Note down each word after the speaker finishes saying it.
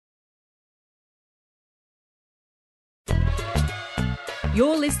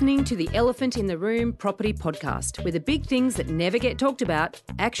You're listening to the Elephant in the Room Property Podcast, where the big things that never get talked about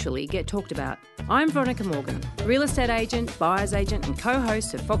actually get talked about. I'm Veronica Morgan, real estate agent, buyer's agent and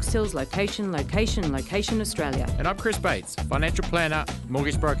co-host of Foxtel's Location Australia. And I'm Chris Bates, financial planner,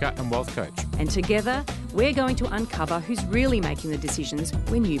 mortgage broker and wealth coach. And together, we're going to uncover who's really making the decisions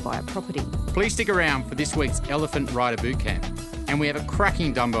when you buy a property. Please stick around for this week's Elephant Rider Bootcamp. And we have a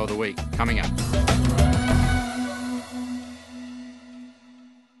cracking dumbbell of the week coming up.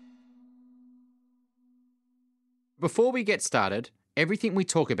 Before we get started, everything we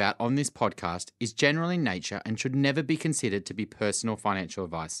talk about on this podcast is general in nature and should never be considered to be personal financial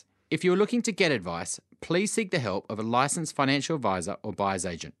advice. If you're looking to get advice, please seek the help of a licensed financial advisor or buyer's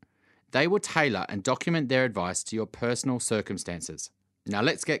agent. They will tailor and document their advice to your personal circumstances. Now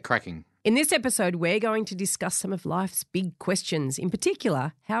let's get cracking. In this episode, we're going to discuss some of life's big questions, in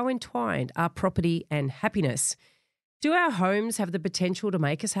particular, how entwined are property and happiness? Do our homes have the potential to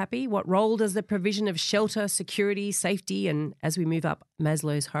make us happy? What role does the provision of shelter, security, safety, and as we move up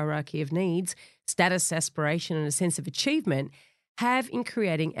Maslow's hierarchy of needs, status, aspiration, and a sense of achievement have in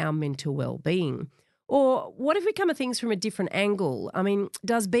creating our mental well-being? Or what if we come at things from a different angle? I mean,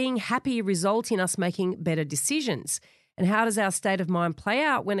 does being happy result in us making better decisions? And how does our state of mind play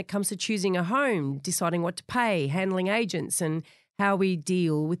out when it comes to choosing a home, deciding what to pay, handling agents, and how we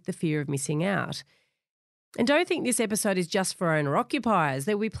deal with the fear of missing out? And don't think this episode is just for owner-occupiers.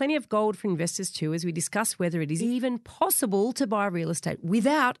 There will be plenty of gold for investors too as we discuss whether it is even possible to buy real estate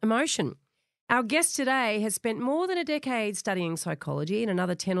without emotion. Our guest today has spent more than a decade studying psychology and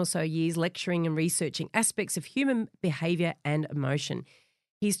another 10 or so years lecturing and researching aspects of human behaviour and emotion.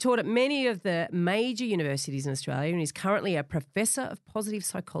 He's taught at many of the major universities in Australia and is currently a professor of positive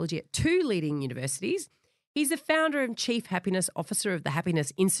psychology at 2 leading universities. He's the founder and chief happiness officer of the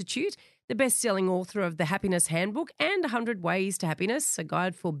Happiness Institute, the best-selling author of The Happiness Handbook and 100 Ways to Happiness, a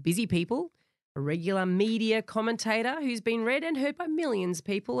guide for busy people, a regular media commentator who's been read and heard by millions of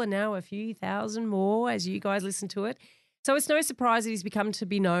people and now a few thousand more as you guys listen to it. So it's no surprise that he's become to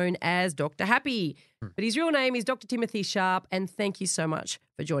be known as Dr. Happy. But his real name is Dr. Timothy Sharp, and thank you so much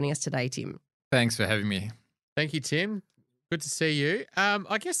for joining us today, Tim. Thanks for having me. Thank you, Tim. Good to see you.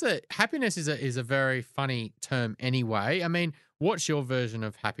 I guess that happiness is a very funny term anyway. I mean, what's your version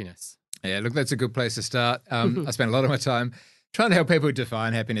of happiness? Yeah, look, that's a good place to start. I spend a lot of my time trying to help people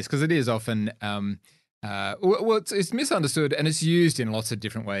define happiness because it is often, it's misunderstood and it's used in lots of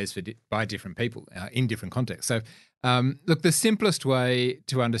different ways by different people in different contexts. So, look, the simplest way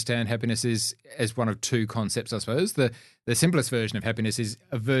to understand happiness is as one of 2 concepts, I suppose. The simplest version of happiness is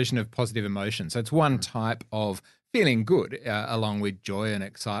a version of positive emotion. So it's one type of feeling good along with joy and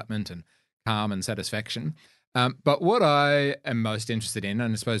excitement and calm and satisfaction. But what I am most interested in,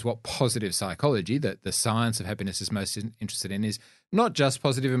 and I suppose what positive psychology, that the science of happiness is most interested in, is not just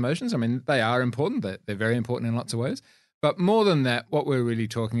positive emotions. I mean, they are important. They're very important in lots of ways. But more than that, what we're really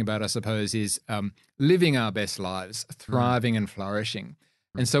talking about, I suppose, is living our best lives, thriving and flourishing.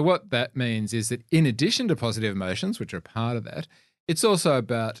 And so what that means is that in addition to positive emotions, which are a part of that, it's also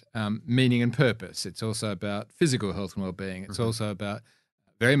about meaning and purpose. It's also about physical health and well-being. It's also about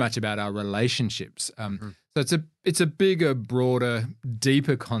very much about our relationships. So it's a bigger, broader,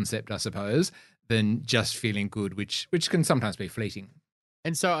 deeper concept, I suppose, than just feeling good, which can sometimes be fleeting.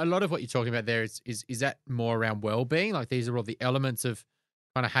 And so a lot of what you're talking about there is that more around well-being? Like these are all the elements of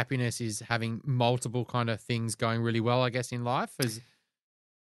kind of happiness, is having multiple kind of things going really well, I guess, in life? So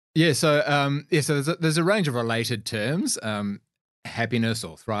there's a range of related terms. Happiness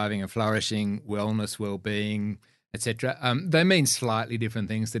or thriving and flourishing, wellness, well-being, etc. They mean slightly different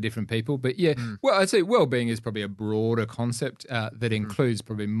things to different people. But well, I'd say well-being is probably a broader concept that includes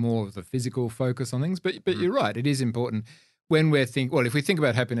probably more of the physical focus on things. But you're right, it is important when if we think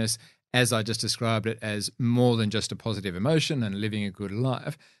about happiness as I just described it as more than just a positive emotion and living a good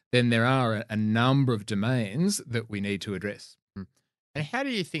life, then there are a number of domains that we need to address. And how do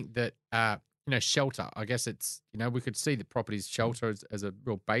you think that shelter, I guess it's, we could see the property's shelter as a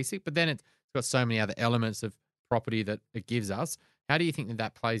real basic, but then it's got so many other elements of property that it gives us. How do you think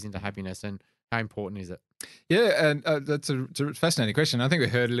that plays into happiness and how important is it? Yeah, and that's a fascinating question. I think we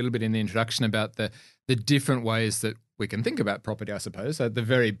heard a little bit in the introduction about the different ways that we can think about property, I suppose. At the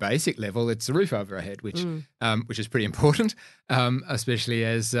very basic level, it's a roof over our head, which is pretty important, especially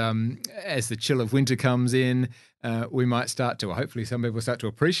as the chill of winter comes in. We might start to, or hopefully some people start to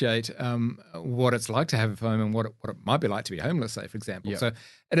appreciate what it's like to have a home and what it might be like to be homeless, say, for example. Yep. So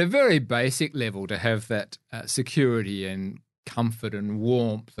at a very basic level, to have that security and comfort and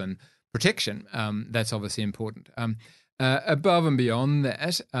warmth and protection, that's obviously important. Above and beyond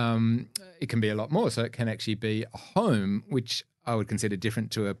that, it can be a lot more. So it can actually be a home, which I would consider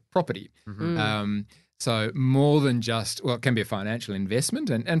different to a property. Mm-hmm. So more than just, well, it can be a financial investment,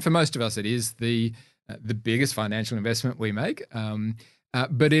 and for most of us, it is the biggest financial investment we make.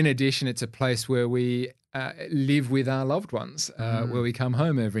 But in addition, it's a place where we live with our loved ones, where we come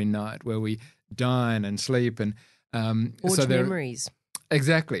home every night, where we dine and sleep, and Forge memories.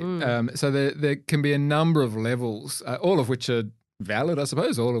 Exactly. So there can be a number of levels, all of which are valid, I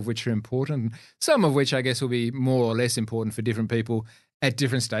suppose, all of which are important, some of which I guess will be more or less important for different people at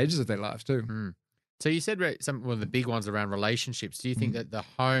different stages of their lives too. So you said some of the big ones around relationships. Do you think that the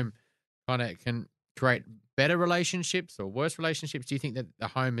home kind of can create better relationships or worse relationships? Do you think that the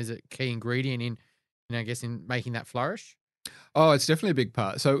home is a key ingredient in, I guess, in making that flourish? Oh, it's definitely a big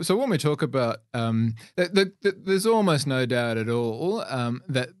part. So when we talk about, there's almost no doubt at all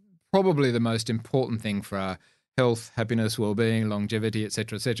that probably the most important thing for our health, happiness, well-being, longevity, et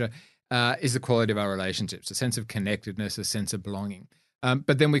cetera, is the quality of our relationships, a sense of connectedness, a sense of belonging.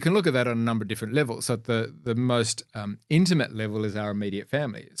 But then we can look at that on a number of different levels. So the most intimate level is our immediate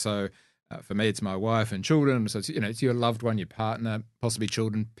family. So for me, it's my wife and children. So it's your loved one, your partner, possibly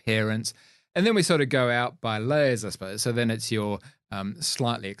children, parents. And then we sort of go out by layers, I suppose. So then it's your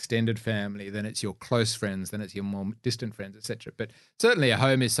slightly extended family, then it's your close friends, then it's your more distant friends, etc. But certainly a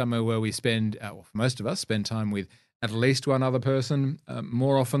home is somewhere where we spend, for most of us, spend time with at least one other person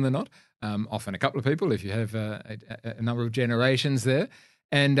more often than not, often a couple of people if you have a number of generations there.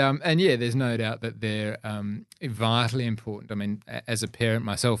 And yeah, there's no doubt that they're vitally important. I mean, as a parent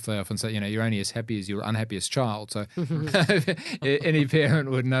myself, they often say, you're only as happy as your unhappiest child. So any parent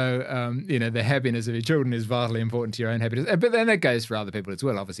would know, the happiness of your children is vitally important to your own happiness. But then that goes for other people as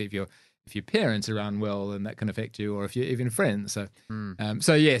well. Obviously, if your parents are unwell, then that can affect you, or if you're even friends. So,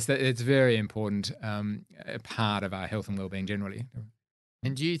 so yes, it's very important part of our health and well-being generally.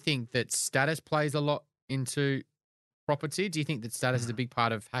 And do you think that status plays a lot into property? Do you think that status is a big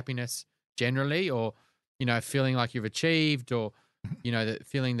part of happiness generally, or feeling like you've achieved, or that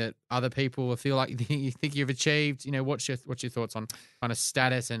feeling that other people will feel like you think you've achieved? What's your thoughts on kind of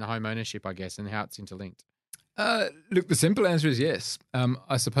status and home ownership, I guess, and how it's interlinked? Look, the simple answer is yes.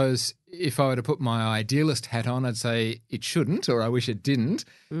 I suppose if I were to put my idealist hat on, I'd say it shouldn't, or I wish it didn't.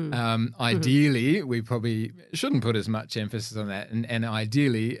 Ideally, we probably shouldn't put as much emphasis on that. And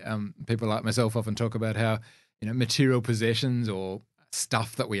ideally, people like myself often talk about how material possessions or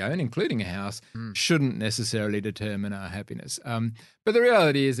stuff that we own, including a house, shouldn't necessarily determine our happiness. But the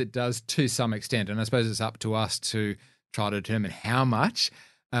reality is it does to some extent, and I suppose it's up to us to try to determine how much.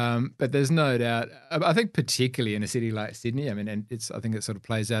 But there's no doubt, I think particularly in a city like Sydney, I think it sort of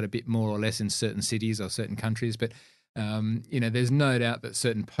plays out a bit more or less in certain cities or certain countries, but there's no doubt that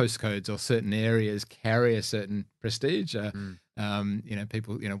certain postcodes or certain areas carry a certain prestige.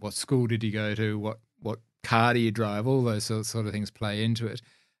 People, what school did you go to? What car do you drive? All those sort of things play into it.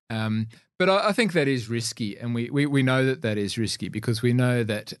 But I think that is risky, and we know that is risky because we know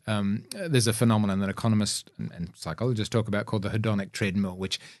that there's a phenomenon that economists and psychologists talk about called the hedonic treadmill,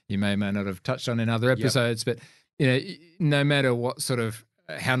 which you may or may not have touched on in other episodes. Yep. But no matter what sort of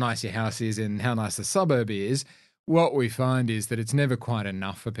how nice your house is and how nice the suburb is, what we find is that it's never quite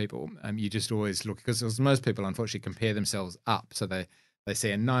enough for people. You just always look, because most people unfortunately compare themselves up, so they see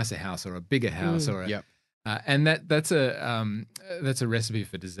a nicer house or a bigger house or a Yep. And that's a recipe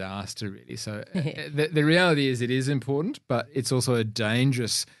for disaster, really. So the reality is it is important, but it's also a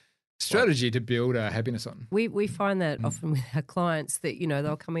dangerous strategy to build our happiness on. We find that often with our clients that,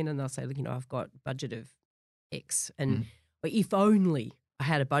 they'll come in and they'll say, look, I've got a budget of X and if only I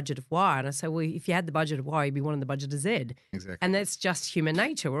had a budget of Y. And I say, well, if you had the budget of Y, you'd be wanting the budget of Z. Exactly. And that's just human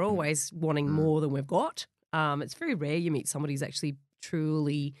nature. We're always wanting more than we've got. It's very rare you meet somebody who's actually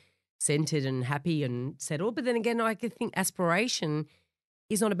truly centered and happy and settled. But then again, I think aspiration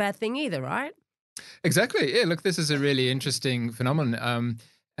is not a bad thing either, right? Exactly. Yeah, look, this is a really interesting phenomenon.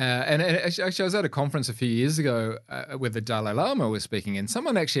 And actually, I was at a conference a few years ago where the Dalai Lama was speaking, and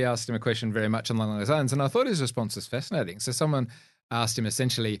someone actually asked him a question very much along those lines, and I thought his response was fascinating. So someone asked him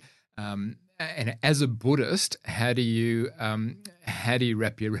essentially, and as a Buddhist, how do you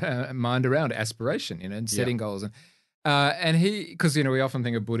wrap your mind around aspiration, and setting goals? And he, because we often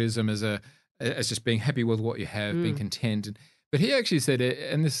think of Buddhism as just being happy with what you have, being content. But he actually said,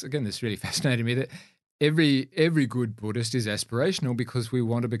 and this really fascinated me, that every good Buddhist is aspirational because we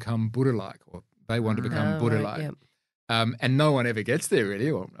want to become Buddha-like, or they want to become Buddha-like. Right, yeah. And no one ever gets there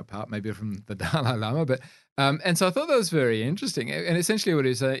really, or apart maybe from the Dalai Lama. But and so I thought that was very interesting. And essentially what he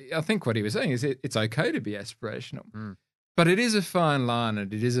was saying, I think what he was saying is it's okay to be aspirational. But it is a fine line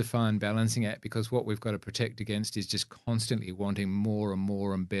and it is a fine balancing act, because what we've got to protect against is just constantly wanting more and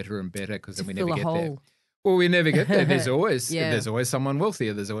more and better because then we never get there. Well, we never get there. There's Yeah. always someone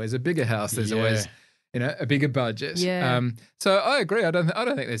wealthier. There's always a bigger house. There's Yeah. always, a bigger budget. Yeah. So I agree. I don't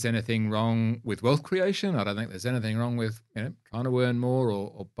think there's anything wrong with wealth creation. I don't think there's anything wrong with trying to earn more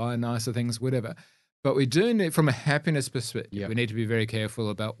or buy nicer things, whatever. But we do need, from a happiness perspective, Yep. we need to be very careful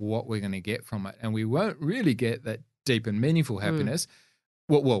about what we're going to get from it, and we won't really get that deep and meaningful happiness.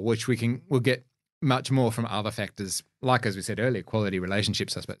 Which we'll get much more from other factors, like as we said earlier, quality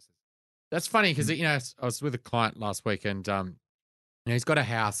relationships, I suppose. That's funny because I was with a client last week and he's got a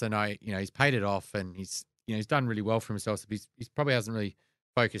house and he's paid it off and he's done really well for himself. So he probably hasn't really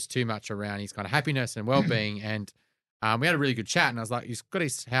focused too much around his kind of happiness and well-being. And we had a really good chat and I was like, he's got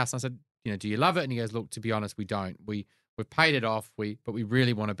his house. And I said, do you love it? And he goes, look, to be honest, we don't. We've paid it off. But we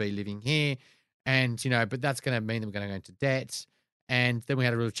really want to be living here. And, but that's going to mean that we're going to go into debt. And then we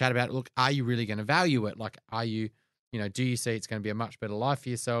had a real chat about, look, are you really going to value it? Like, are you, do you see it's going to be a much better life for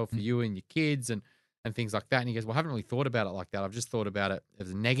yourself, for you and your kids and things like that? And he goes, well, I haven't really thought about it like that. I've just thought about it as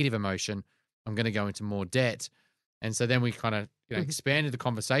a negative emotion. I'm going to go into more debt. And so then we kind of expanded the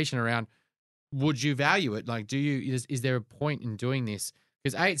conversation around, would you value it? Like, is there a point in doing this?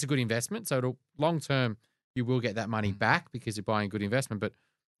 Because A, it's a good investment. So long term, you will get that money back because you're buying a good investment. But,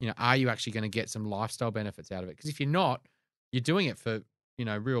 are you actually going to get some lifestyle benefits out of it? Because if you're not, you're doing it for,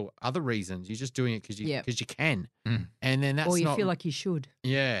 real other reasons. You're just doing it because you can. And then that's or you not, feel like you should.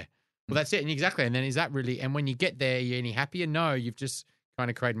 Yeah. Well, that's it. And exactly. And then is that really, and when you get there, are you any happier? No, you've just kind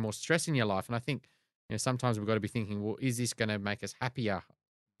of created more stress in your life. And I think, sometimes we've got to be thinking, well, is this going to make us happier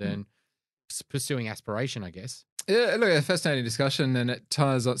than pursuing aspiration, I guess? Yeah, look, a fascinating discussion, and it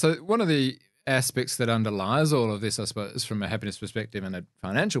ties on. So one of the aspects that underlies all of this, I suppose, from a happiness perspective and a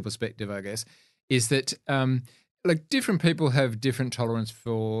financial perspective, I guess, is that different people have different tolerance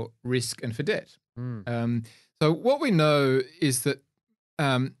for risk and for debt. So what we know is that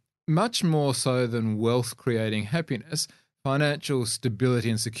much more so than wealth creating happiness, financial stability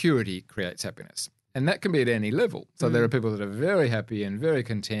and security creates happiness. And that can be at any level. So there are people that are very happy and very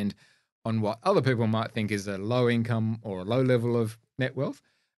content on what other people might think is a low income or a low level of net wealth,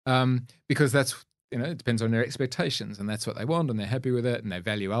 because that's, it depends on their expectations and that's what they want and they're happy with it and they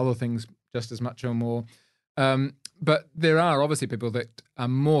value other things just as much or more. But there are obviously people that are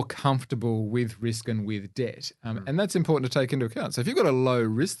more comfortable with risk and with debt, and that's important to take into account. So if you've got a low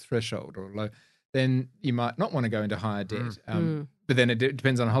risk threshold then you might not want to go into higher debt. But then it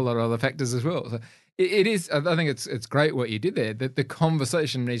depends on a whole lot of other factors as well. So it is. I think it's great what you did there. That the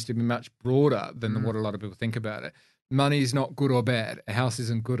conversation needs to be much broader than what a lot of people think about it. Money's not good or bad. A house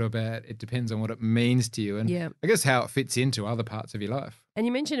isn't good or bad. It depends on what it means to you and I guess how it fits into other parts of your life. And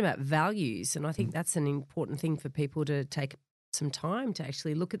you mentioned about values, and I think that's an important thing for people to take some time to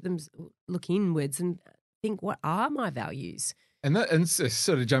actually look at them, look inwards and think, what are my values? And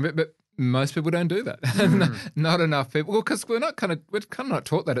sort of jump it, but most people don't do that. Not enough people. Well, because we're kind of not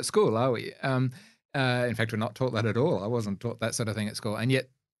taught that at school, are we? In fact, we're not taught that at all. I wasn't taught that sort of thing at school, and yet,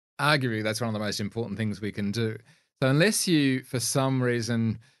 arguably, that's one of the most important things we can do. So, unless you, for some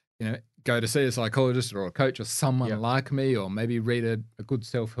reason, go to see a psychologist or a coach or someone like me, or maybe read a good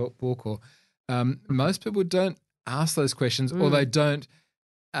self-help book, or most people don't ask those questions, or they don't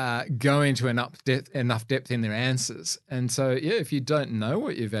go into enough depth in their answers. And so, if you don't know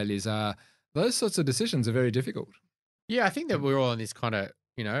what your values are, those sorts of decisions are very difficult. Yeah, I think that we're all in this kind of,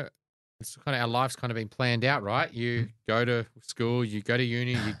 it's kind of our life's kind of been planned out, right? You go to school, you go to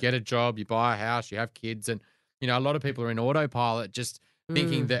uni, you get a job, you buy a house, you have kids. And, a lot of people are in autopilot just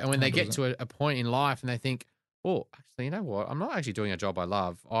thinking that, and when they get to a point in life and they think, oh, actually, you know what? I'm not actually doing a job I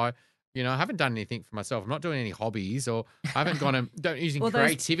love. I haven't done anything for myself. I'm not doing any hobbies, or I haven't gone and using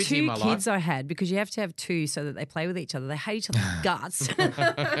creativity in my life. Two kids I had, because you have to have two so that they play with each other. They hate each other's guts.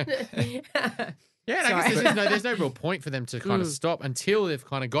 Yeah, and I guess there's no real point for them to kind of stop until they've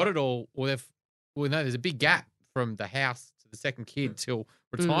kind of got it all, or there's a big gap from the house to the second kid till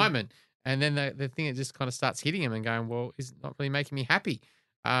retirement. And then the thing, it just kind of starts hitting them and going, well, it's not really making me happy.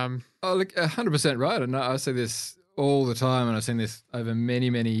 Oh, look, 100% right. And I say this all the time, and I've seen this over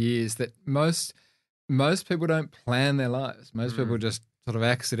many, many years, that most people don't plan their lives. Most people just sort of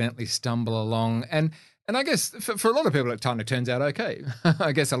accidentally stumble along. And I guess for a lot of people, it kind of turns out okay.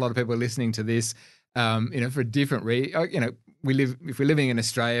 I guess a lot of people are listening to this, for a different reason. If we're living in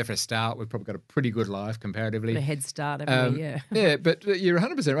Australia for a start, we've probably got a pretty good life comparatively. A head start, yeah. Yeah, but you're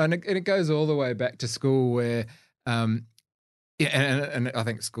 100% right. And it goes all the way back to school where, and I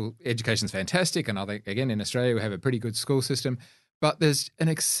think school education is fantastic. And I think, again, in Australia, we have a pretty good school system. But there's an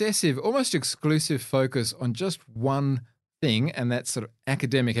excessive, almost exclusive focus on just one thing, and that's sort of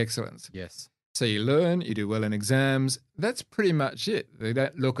academic excellence. Yes. So you learn, you do well in exams. That's pretty much it. We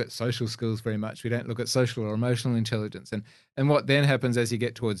don't look at social skills very much. We don't look at social or emotional intelligence. And what then happens as you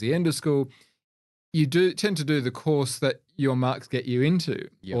get towards the end of school, you do tend to do the course that your marks get you into,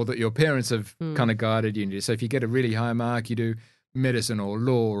 or that your parents have kind of guided you into. So if you get a really high mark, you do medicine or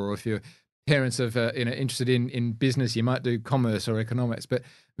law, or if your parents are interested in business, you might do commerce or economics. But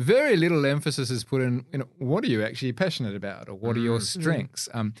very little emphasis is put in, what are you actually passionate about, or what are your strengths?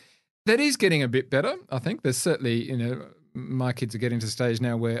 That is getting a bit better, I think. There's certainly, my kids are getting to the stage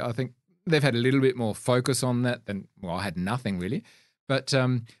now where I think they've had a little bit more focus on that than, well, I had nothing really. But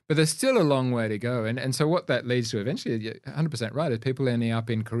there's still a long way to go. And so what that leads to eventually, you're 100% right, is people ending up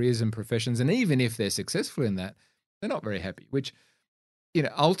in careers and professions, and even if they're successful in that, they're not very happy, which,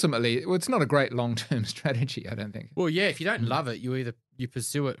 ultimately, it's not a great long-term strategy, I don't think. Well, yeah, if you don't love it, you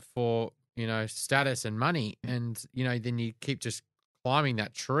pursue it for, status and money, and, then you keep just climbing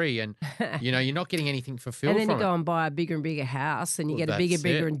that tree, and you're not getting anything fulfilled. And then from you go and buy a bigger and bigger house, and you get a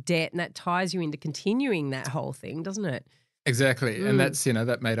bigger in debt, and that ties you into continuing that whole thing, doesn't it? Exactly, and that's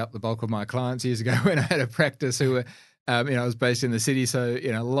that made up the bulk of my clients years ago when I had a practice who were, I was based in the city, so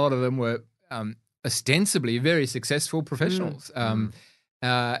a lot of them were ostensibly very successful professionals, and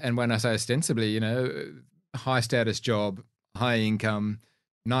when I say ostensibly, high status job, high income,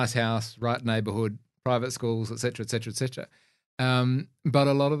 nice house, right neighbourhood, private schools, etc., etc., etc. But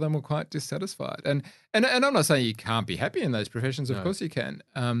a lot of them were quite dissatisfied. And I'm not saying you can't be happy in those professions. Of course you can.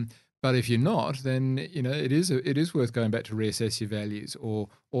 But if you're not, then it is worth going back to reassess your values, or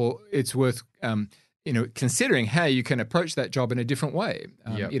it's worth considering how you can approach that job in a different way.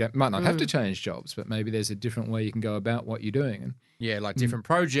 Might not have to change jobs, but maybe there's a different way you can go about what you're doing. And like different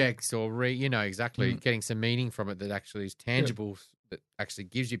projects, or getting some meaning from it that actually is tangible, that actually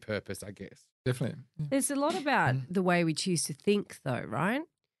gives you purpose, I guess. Definitely. There's a lot about the way we choose to think, though, right?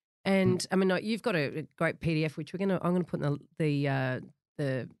 And I mean, you've got a great PDF, which I'm going to put in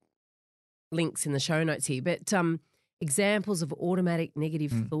the links in the show notes here. But examples of automatic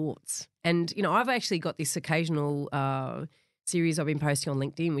negative thoughts, and I've actually got this occasional series I've been posting on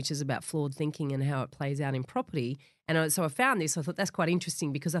LinkedIn, which is about flawed thinking and how it plays out in property. And so I found this. I thought that's quite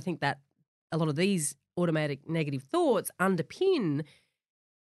interesting, because I think that a lot of these automatic negative thoughts underpin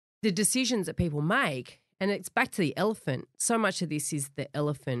the decisions that people make. And it's back to the elephant. So much of this is the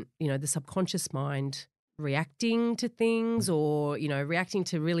elephant, the subconscious mind reacting to things, or, reacting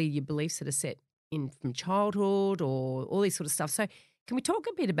to really your beliefs that are set in from childhood, or all this sort of stuff. So can we talk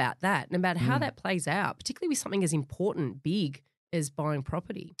a bit about that and about how that plays out, particularly with something as important, big as buying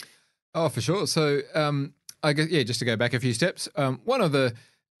property? Oh, for sure. So I guess, just to go back a few steps, one of the,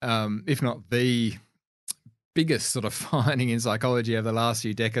 if not the biggest sort of finding in psychology over the last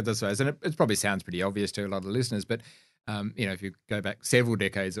few decades, I suppose, and it probably sounds pretty obvious to a lot of listeners, but, if you go back several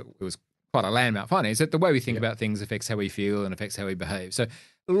decades, it was quite a landmark finding, is that the way we think about things affects how we feel and affects how we behave. So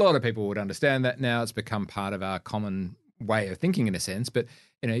a lot of people would understand that now. It's become part of our common way of thinking in a sense. But,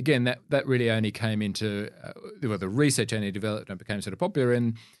 again, that really only came into, the research only developed and became sort of popular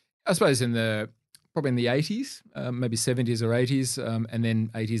in, I suppose, probably in the 80s, maybe 70s or 80s, and then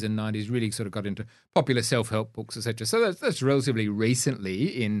 80s and 90s really sort of got into popular self-help books, etc. So that's relatively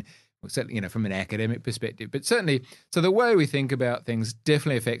recently certainly, from an academic perspective. But certainly, so the way we think about things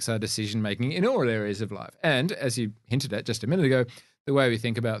definitely affects our decision-making in all areas of life. And as you hinted at just a minute ago, the way we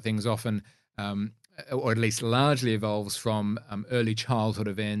think about things often, or at least largely, evolves from early childhood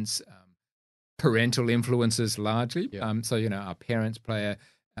events, parental influences largely. So, our parents play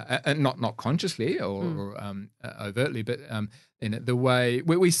not consciously or overtly, but the way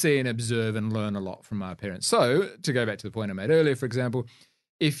we see and observe and learn a lot from our parents. So to go back to the point I made earlier, for example,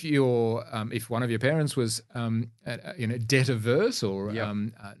 if one of your parents was debt averse, or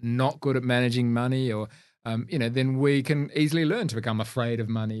not good at managing money, or then we can easily learn to become afraid of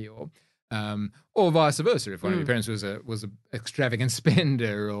money, or vice versa. If one of your parents was a extravagant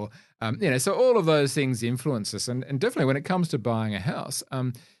spender, or so all of those things influence us. And definitely when it comes to buying a house,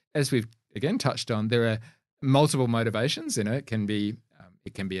 as we've again touched on, there are multiple motivations. It can be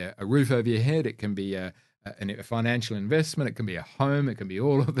a roof over your head, it can be a financial investment, it can be a home, it can be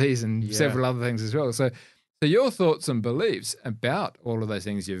all of these and several other things as well. So your thoughts and beliefs about all of those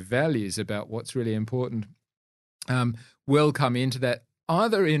things, your values about what's really important, will come into that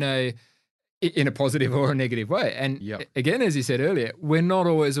either in a positive or a negative way. And again, as you said earlier, we're not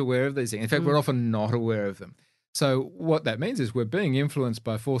always aware of these things. In fact, we're often not aware of them. So what that means is we're being influenced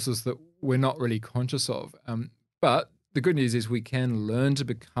by forces that we're not really conscious of. But the good news is we can learn to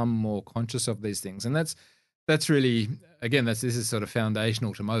become more conscious of these things. And that's really, again, this is sort of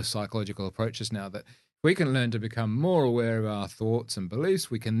foundational to most psychological approaches now, that we can learn to become more aware of our thoughts and beliefs,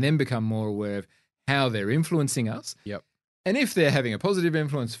 we can then become more aware of how they're influencing us. Yep. And if they're having a positive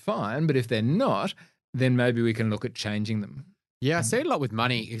influence, fine. But if they're not, then maybe we can look at changing them. Yeah, I see it a lot with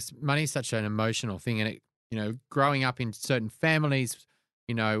money. Money is such an emotional thing, and growing up in certain families,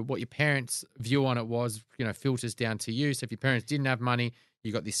 what your parents' view on it was, filters down to you. So if your parents didn't have money,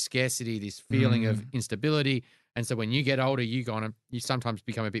 you got this scarcity, this feeling of instability, and so when you get older, you sometimes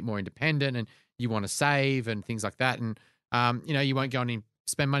become a bit more independent, and you want to save and things like that, and you won't go and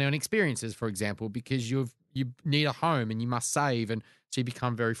spend money on experiences, for example, because you need a home and you must save, and so you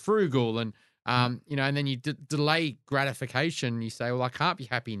become very frugal and. And then you delay gratification. You say, well, I can't be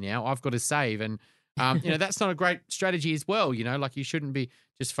happy now. I've got to save. And, that's not a great strategy as well. Like you shouldn't be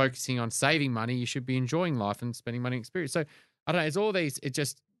just focusing on saving money. You should be enjoying life and spending money on experience. So I don't know. It's all these, it's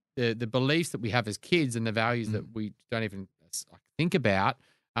just the beliefs that we have as kids and the values that we don't even think about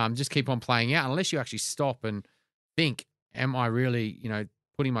just keep on playing out unless you actually stop and think, am I really,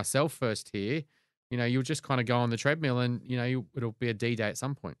 putting myself first here? You'll just kind of go on the treadmill and, it'll be a D-Day at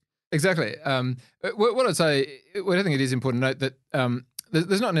some point. Exactly. What I'd say, I think it is important to note that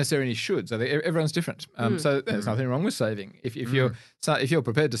there's not necessarily any shoulds. I think everyone's different. So there's nothing wrong with saving. If you're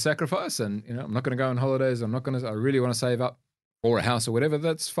prepared to sacrifice, and I'm not going to go on holidays, I really want to save up for a house or whatever,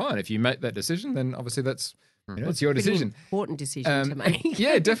 that's fine. If you make that decision, then obviously that's it's your decision. Important decision to make.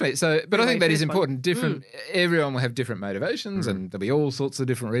 Yeah, definitely. So, but I think that is important. Everyone will have different motivations, and there'll be all sorts of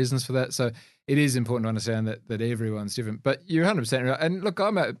different reasons for that. So it is important to understand that everyone's different. But you're 100% right. And look,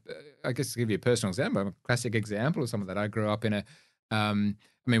 I guess to give you a personal example, I'm a classic example of someone that I grew up in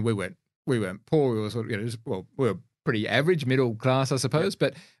we weren't poor. We were sort of, we were pretty average, middle class, I suppose.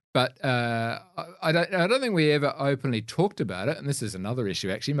 Yep. But I don't think we ever openly talked about it, and this is another issue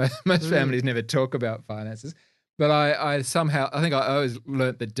actually. Most families never talk about finances, but I think I always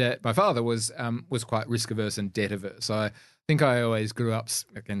learnt that debt. My father was quite risk averse and debt averse, so I think I always grew up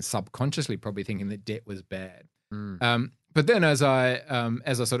again subconsciously probably thinking that debt was bad. But then as I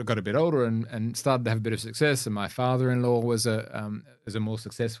sort of got a bit older and started to have a bit of success, and my father-in-law was a more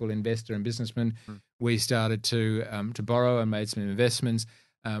successful investor and businessman, we started to borrow and made some investments.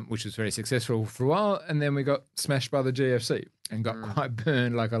 Which was very successful for a while, and then we got smashed by the GFC and got quite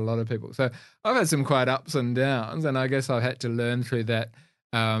burned like a lot of people. So I've had some quite ups and downs, and I guess I've had to learn through that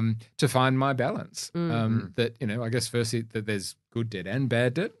to find my balance. That, I guess firstly that there's good debt and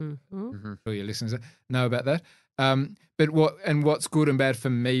bad debt. For your listeners know about that. But what's good and bad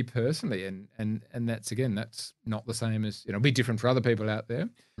for me personally, and that's not the same as, be different for other people out there.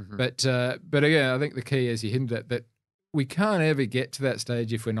 But again, I think the key, as you hinted at, that we can't ever get to that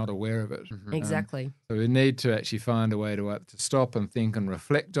stage if we're not aware of it. Exactly. So we need to actually find a way to stop and think and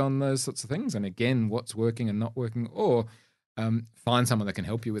reflect on those sorts of things. And again, what's working and not working, or find someone that can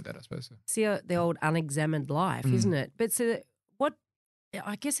help you with that, I suppose. See, the old unexamined life, isn't it? But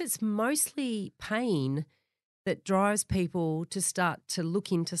I guess it's mostly pain that drives people to start to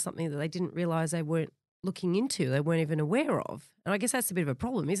look into something that they didn't realise they weren't looking into, they weren't even aware of. And I guess that's a bit of a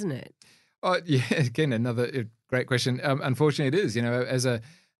problem, isn't it? Oh, yeah, again, another great question. Unfortunately, it is. As I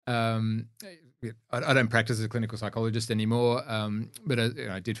don't practice as a clinical psychologist anymore, but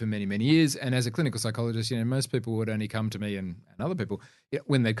I did for many, many years. And as a clinical psychologist, most people would only come to me and other people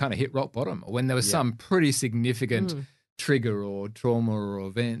when they kind of hit rock bottom, or when there was some pretty significant trigger or trauma or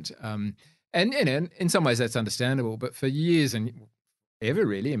event. And in some ways that's understandable. But for years and ever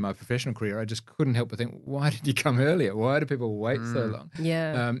really in my professional career, I just couldn't help but think, why did you come earlier? Why do people wait so long?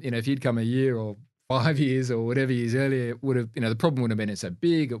 Yeah. If you'd come a year or 5 years or whatever years earlier, it would have, the problem wouldn't have been so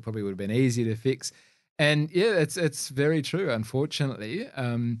big. It probably would have been easy to fix. And yeah, it's very true. Unfortunately,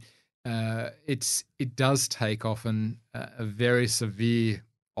 it does take often a very severe,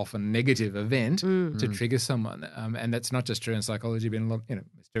 often negative event to trigger someone. And that's not just true in psychology, but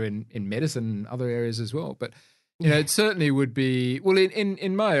it's true in medicine and other areas as well. But it certainly would be, well,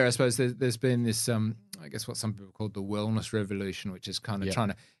 in my area, I suppose there's been this, I guess what some people call the wellness revolution, which is kind of trying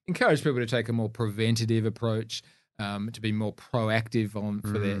to encourage people to take a more preventative approach, to be more proactive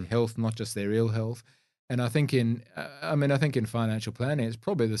for their health, not just their ill health. And I think in financial planning, it's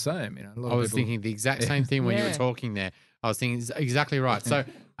probably the same. I was thinking the exact same thing when you were talking there. I was thinking exactly right. So,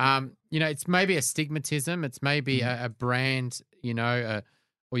 it's maybe a stigmatism. It's maybe a brand,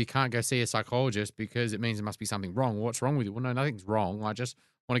 or you can't go see a psychologist because it means there must be something wrong. What's wrong with you? Well, no, nothing's wrong. I just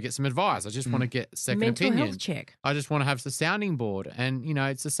want to get some advice. I just want to get a second opinion. Mental health check. I just want to have the sounding board. And,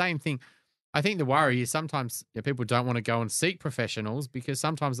 it's the same thing. I think the worry is sometimes people don't want to go and seek professionals because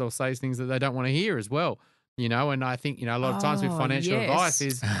sometimes they'll say things that they don't want to hear as well. And I think, a lot of times with financial advice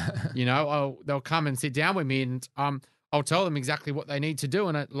is, they'll come and sit down with me and I'll tell them exactly what they need to do.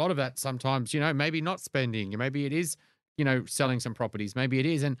 And a lot of that sometimes, maybe not spending, maybe it is, selling some properties, maybe it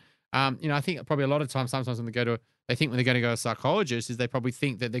is. And, I think probably a lot of times, sometimes when they think when they're going to go to a psychologist is they probably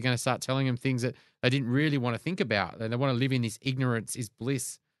think that they're going to start telling them things that they didn't really want to think about. They want to live in this ignorance is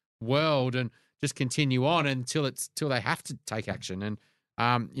bliss world and just continue on until they have to take action. And,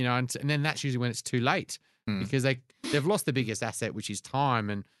 and then that's usually when it's too late because they've lost the biggest asset, which is time.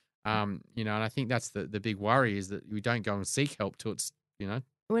 And, and I think that's the big worry is that we don't go and seek help till it's,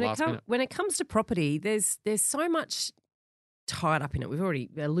 when it comes to property, there's so much tied up in it. We've already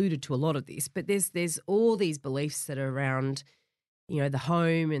alluded to a lot of this, but there's all these beliefs that are around, the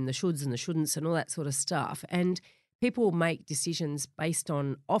home and the shoulds and the shouldn'ts and all that sort of stuff. And people will make decisions based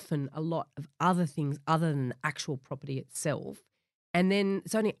on often a lot of other things other than the actual property itself. And then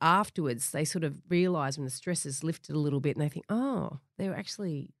it's only afterwards they sort of realise when the stress is lifted a little bit and they think, oh, there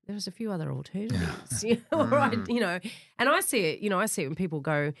was a few other alternatives, right? And I see it when people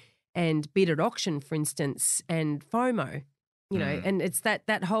go and bid at auction, for instance, and FOMO, and it's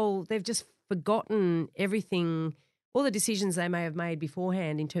that whole, they've just forgotten everything, all the decisions they may have made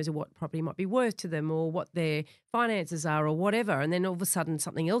beforehand in terms of what property might be worth to them or what their finances are or whatever. And then all of a sudden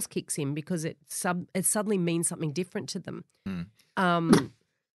something else kicks in because it suddenly means something different to them. So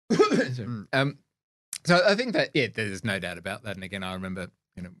I think that, there's no doubt about that. And again, I remember,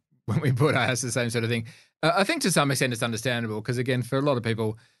 when we bought our house, the same sort of thing. I think to some extent it's understandable because, again, for a lot of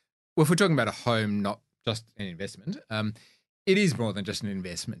people, well, if we're talking about a home, not just an investment, it is more than just an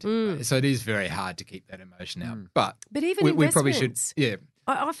investment. So it is very hard to keep that emotion out. But even we probably should,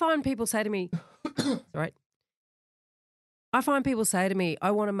 I find people say to me, right? I find people say to me,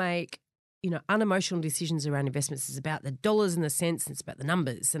 I want to make, unemotional decisions around investments. It's about the dollars and the cents and it's about the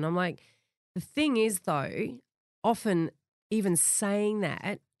numbers. And I'm like, the thing is though, often even saying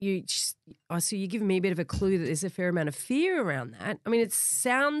that, so you're giving me a bit of a clue that there's a fair amount of fear around that. I mean, it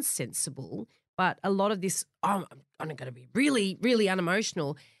sounds sensible, but a lot of this, I'm going to be really, really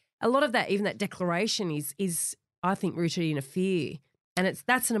unemotional. A lot of that, even that declaration is I think, rooted in a fear. And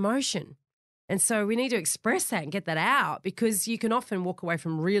that's an emotion. And so we need to express that and get that out because you can often walk away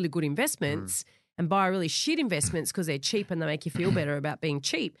from really good investments and buy really shit investments because they're cheap and they make you feel better about being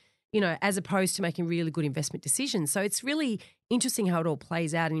cheap, as opposed to making really good investment decisions. So it's really interesting how it all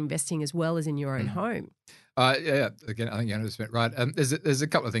plays out in investing as well as in your own home. Again, I think you're 100% right. There's a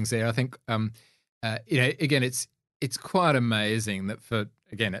couple of things there. I think, again, it's quite amazing that for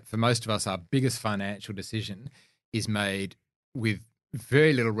most of us, our biggest financial decision is made with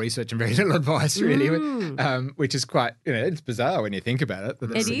very little research and very little advice, really, which is quite, it's bizarre when you think about it.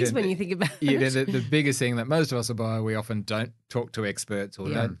 It is when you think about it. The biggest thing that most of us will buy, we often don't talk to experts or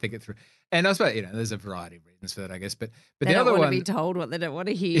don't think it through. And I suppose, there's a variety of reasons for that, I guess. But they the other don't one, want to be told what they don't want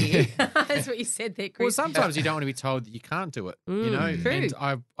to hear. That's what you said there, Chris. Well, sometimes you don't want to be told that you can't do it, True. And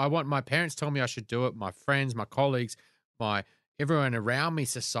I want my parents tell me I should do it, my friends, my colleagues, everyone around me,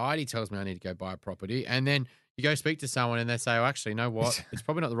 society tells me I need to go buy a property. And then you go speak to someone and they say, oh, actually, you know what? It's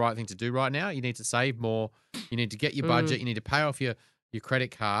probably not the right thing to do right now. You need to save more. You need to get your budget. You need to pay off your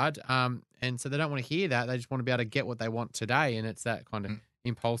credit card. And so they don't want to hear that. They just want to be able to get what they want today. And it's that kind of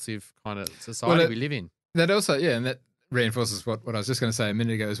impulsive kind of society we live in. That also, and that reinforces what I was just going to say a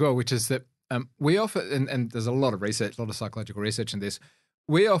minute ago as well, which is that we often, and there's a lot of research, a lot of psychological research in this,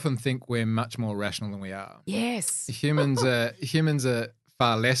 we often think we're much more rational than we are. Yes. Humans are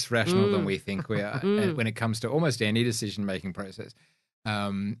far less rational than we think we are when it comes to almost any decision-making process.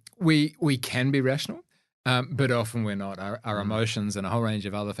 We can be rational, but often we're not. Our emotions and a whole range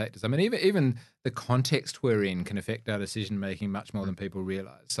of other factors. I mean, even the context we're in can affect our decision-making much more than people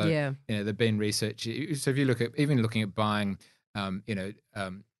realise. So, there've been research. So if you look at, even looking at buying,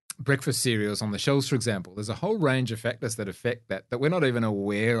 breakfast cereals on the shelves, for example, there's a whole range of factors that affect that we're not even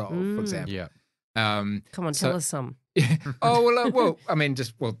aware of, for example. Yeah. Come on, tell us some. Oh,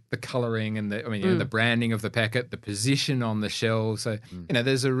 the colouring and the branding of the packet, the position on the shelf. So,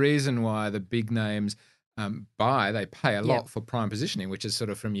 there's a reason why the big names they pay a lot for prime positioning, which is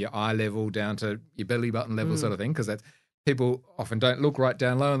sort of from your eye level down to your belly button level sort of thing, because that's, people often don't look right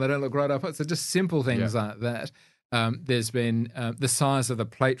down low and they don't look right up. So just simple things like that. There's been the size of the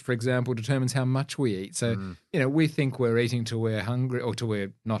plate, for example, determines how much we eat. So, we think we're eating till we're hungry or till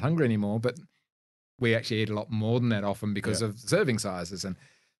we're not hungry anymore, but we actually eat a lot more than that often because of serving sizes. And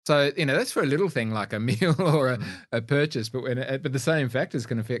so, that's for a little thing like a meal or a purchase, but the same factors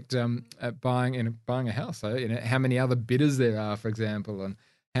can affect buying a house. So, how many other bidders there are, for example, and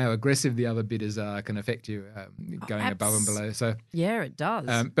how aggressive the other bidders are can affect you going above and below. So yeah, it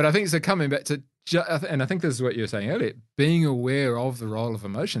does. But I think so. Coming back to, and I think this is what you were saying earlier, being aware of the role of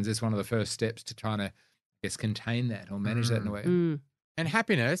emotions is one of the first steps to trying to guess, contain that or manage that in a way. And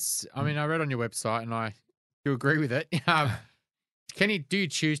happiness, I mean, I read on your website and I do agree with it. Do you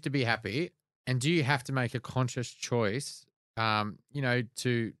choose to be happy? And do you have to make a conscious choice, to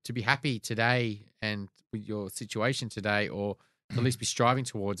be happy today and with your situation today, or at least be striving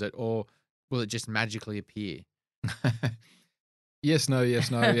towards it, or will it just magically appear? Yes, no.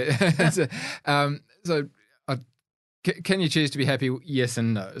 Yeah. Can you choose to be happy? Yes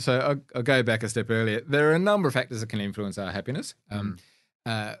and no. So I'll go back a step earlier. There are a number of factors that can influence our happiness.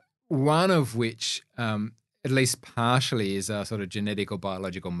 One of which, at least partially, is our sort of genetic or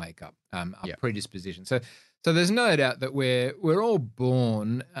biological makeup, our predisposition. So there's no doubt that we're all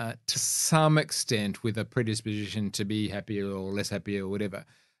born to some extent with a predisposition to be happier or less happy or whatever.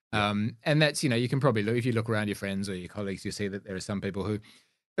 And that's, you can probably look, if you look around your friends or your colleagues, you see that there are some people who,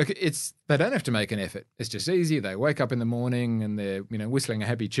 they don't have to make an effort. It's just easy. They wake up in the morning and they're, whistling a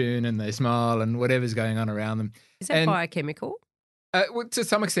happy tune and they smile and whatever's going on around them. Is that biochemical? Well, to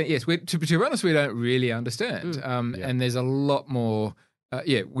some extent, yes. To be honest, we don't really understand. And there's a lot more,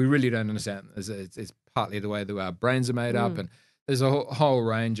 we really don't understand. It's partly the way that our brains are made up, and there's a whole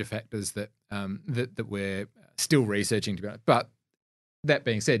range of factors that we're still researching, to be honest. But that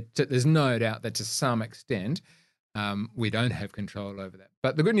being said, there's no doubt that to some extent, we don't have control over that.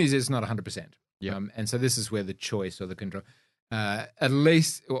 But the good news is it's not 100%. And so this is where the choice or the control, at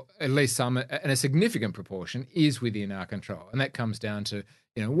least some, and a significant proportion, is within our control. And that comes down to,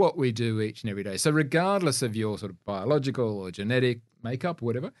 what we do each and every day. So regardless of your sort of biological or genetic makeup or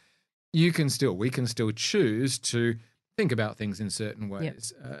whatever, we can still choose to think about things in certain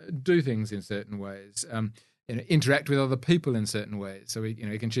ways, do things in certain ways, interact with other people in certain ways. So we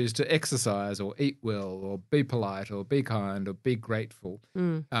can choose to exercise or eat well or be polite or be kind or be grateful.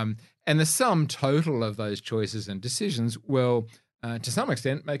 And the sum total of those choices and decisions will, to some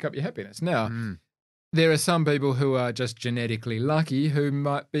extent, make up your happiness. Now, there are some people who are just genetically lucky who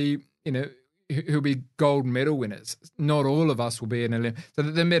might be, who'll be gold medal winners. Not all of us will be in a. So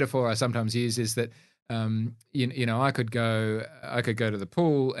the metaphor I sometimes use is that, I could go to the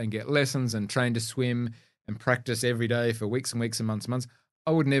pool and get lessons and train to swim and practice every day for weeks and weeks and months and months.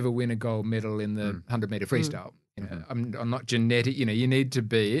 I would never win a gold medal in the 100-meter freestyle. I'm not genetic. You need to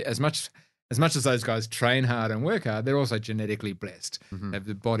be, as much as those guys train hard and work hard, they're also genetically blessed. They have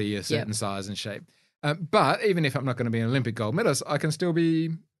the body a certain size and shape. But even if I'm not going to be an Olympic gold medalist, I can still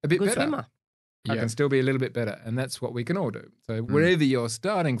be a bit better. Swimmer. I can still be a little bit better, and that's what we can all do. So wherever you're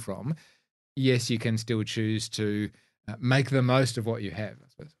starting from, yes, you can still choose to make the most of what you have, I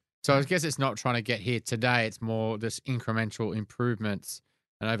suppose. So I guess it's not trying to get here today. It's more just incremental improvements,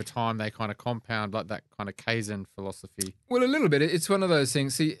 and over time they kind of compound, like that kind of Kaizen philosophy. Well, a little bit. It's one of those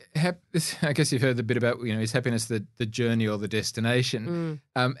things. See, I guess you've heard a bit about, is happiness the journey or the destination?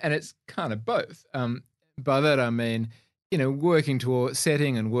 And it's kind of both. By that I mean, working towards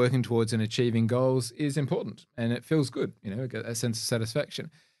setting and working towards and achieving goals is important, and it feels good. A sense of satisfaction.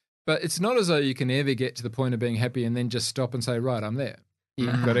 But it's not as though you can ever get to the point of being happy and then just stop and say, right, I'm there.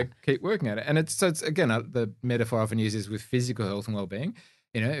 You've got to keep working at it. And it's again, the metaphor I often uses with physical health and well-being.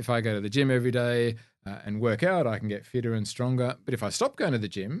 If I go to the gym every day and work out, I can get fitter and stronger. But if I stop going to the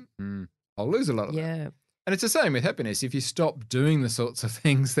gym, I'll lose a lot of that. And it's the same with happiness. If you stop doing the sorts of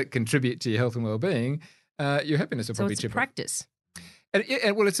things that contribute to your health and well-being, your happiness will probably chip off. So it's practice.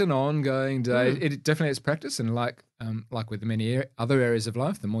 And well, it's an ongoing day. It definitely is practice. And like with many other areas of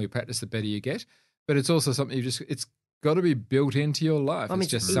life, the more you practice, the better you get. But it's also something it's got to be built into your life. It's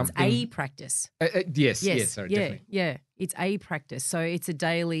just something. It's a practice. Yes, sorry, definitely. Yeah, it's a practice. So it's a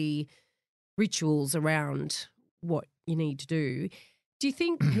daily rituals around what you need to do. Do you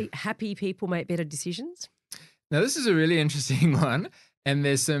think happy people make better decisions? Now, this is a really interesting one, and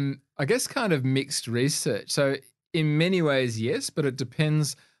there's some, I guess, kind of mixed research. So in many ways, yes, but it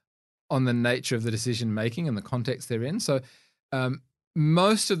depends on the nature of the decision making and the context they're in. So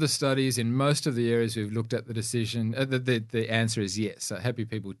most of the studies in most of the areas we've looked at, the decision, the answer is yes. So happy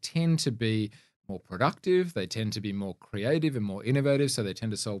people tend to be more productive, they tend to be more creative and more innovative, so they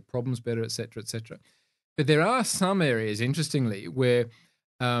tend to solve problems better, et cetera, et cetera. But there are some areas, interestingly, where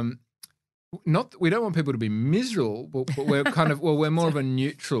we don't want people to be miserable, but we're kind of, we're more of a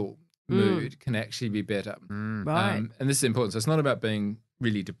neutral mood can actually be better. Right. And this is important. So it's not about being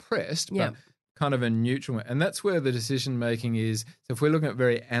really depressed, but kind of a neutral one. And that's where the decision making is. So if we're looking at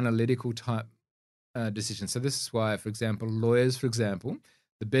very analytical type decisions, so this is why, for example, lawyers, the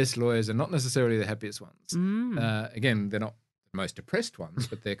best lawyers are not necessarily the happiest ones. Again, they're not the most depressed ones,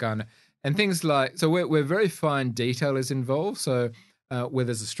 but they're kind of, and things like, so where very fine detail is involved. So where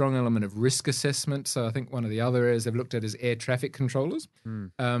there's a strong element of risk assessment. So I think one of the other areas they've looked at is air traffic controllers.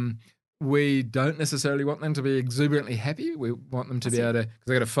 we don't necessarily want them to be exuberantly happy. We want them to be able to, because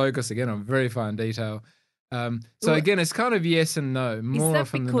they've got to focus again on very fine detail. So again, it's kind of yes and no. More Is that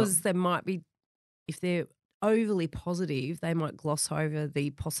often because than they might be, if they're overly positive, they might gloss over the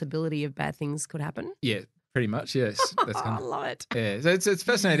possibility of bad things could happen? not, yeah, pretty much, yes. That's I kind of, love it. yeah, so it's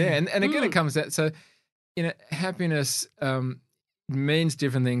fascinating. And again, it comes out, so, happiness means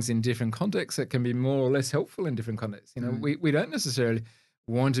different things in different contexts. It can be more or less helpful in different contexts. We don't necessarily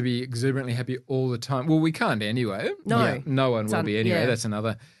want to be exuberantly happy all the time. Well, we can't anyway. No. Yeah, no one will be anyway. yeah. That's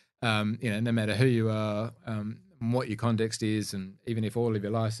another, no matter who you are, and what your context is, and even if all of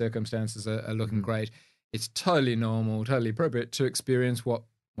your life circumstances are looking great, it's totally normal, totally appropriate to experience what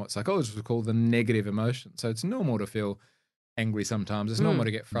psychologists would call the negative emotion. So it's normal to feel angry sometimes. It's normal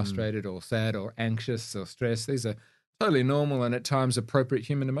to get frustrated or sad or anxious or stressed. These are totally normal and at times appropriate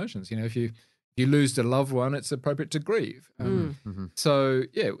human emotions. If you lose a loved one, it's appropriate to grieve. So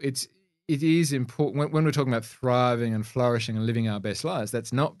yeah, it is important when we're talking about thriving and flourishing and living our best lives.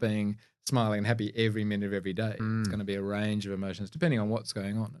 That's not being smiling and happy every minute of every day. It's going to be a range of emotions depending on what's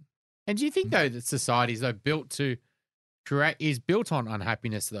going on. And do you think though that society is built on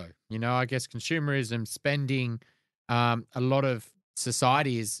unhappiness though? I guess consumerism, spending, a lot of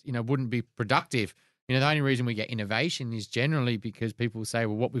society is wouldn't be productive. The only reason we get innovation is generally because people say,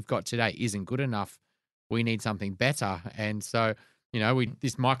 well, what we've got today isn't good enough. We need something better. And so,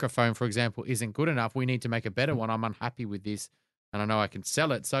 this microphone, for example, isn't good enough. We need to make a better one. I'm unhappy with this and I know I can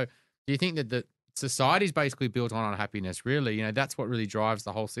sell it. So do you think that the society is basically built on unhappiness, really? That's what really drives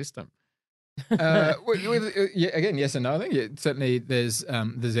the whole system. Again, yes and no. I think certainly there's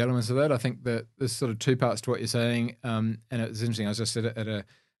elements of that. I think that there's sort of two parts to what you're saying. And it's interesting. I was just at a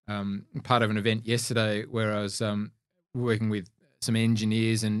part of an event yesterday where I was working with some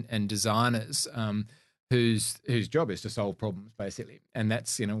engineers and designers whose job is to solve problems basically. And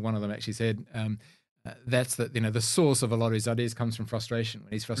that's one of them actually said that's that the source of a lot of his ideas comes from frustration.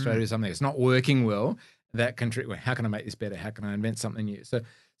 When he's frustrated with something that's not working well, that can well, how can I make this better? How can I invent something new? So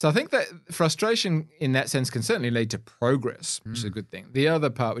I think that frustration in that sense can certainly lead to progress, which is a good thing. The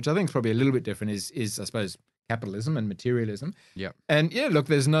other part, which I think is probably a little bit different, is I suppose capitalism and materialism. Yeah. And yeah, look,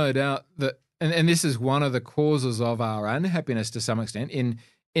 there's no doubt that, and this is one of the causes of our unhappiness to some extent in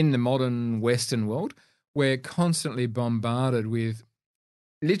the modern Western world. We're constantly bombarded with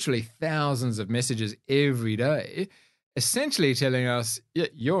literally thousands of messages every day, essentially telling us, yeah,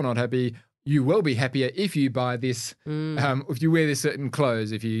 you're not happy. You will be happier if you buy this, if you wear this certain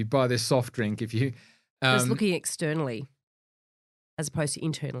clothes, if you buy this soft drink, if you... Just looking externally as opposed to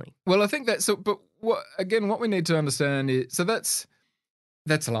internally. Well, I think that's... So, but what we need to understand is... So that's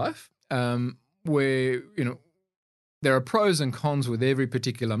life, where, there are pros and cons with every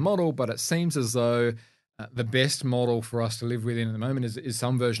particular model, but it seems as though the best model for us to live within at the moment is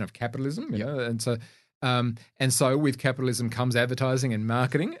some version of capitalism, you know, and so with capitalism comes advertising and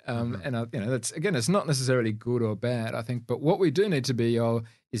marketing, and that's again, it's not necessarily good or bad, I think, but what we do need to be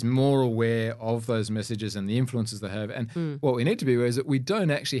is more aware of those messages and the influences they have, and what we need to be aware is that we don't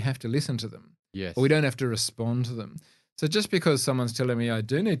actually have to listen to them, or we don't have to respond to them. So just because someone's telling me I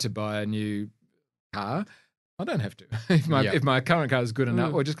do need to buy a new car, I don't have to. If my current car is good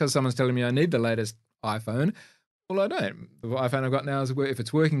enough, or just because someone's telling me I need the latest iPhone, well, I don't. The iPhone I've got now is if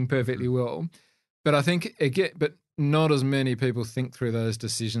it's working perfectly well. But I think but not as many people think through those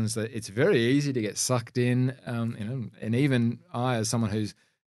decisions. That it's very easy to get sucked in, and even I, as someone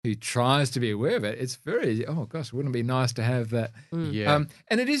who tries to be aware of it, it's very easy. Oh gosh, wouldn't it be nice to have that? And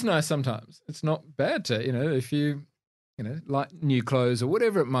it is nice sometimes. It's not bad to, if you like new clothes or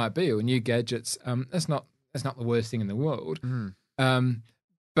whatever it might be, or new gadgets. That's not the worst thing in the world.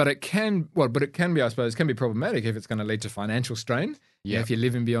 But it can be, I suppose, can be problematic if it's going to lead to financial strain. If you're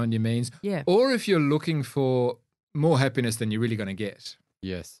living beyond your means. Or if you're looking for more happiness than you're really going to get.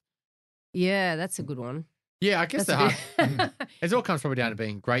 Yes. Yeah, that's a good one. Yeah, I guess it all comes probably down to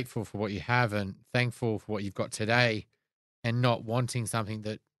being grateful for what you have and thankful for what you've got today, and not wanting something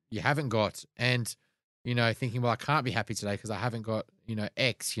that you haven't got, and thinking, well, I can't be happy today because I haven't got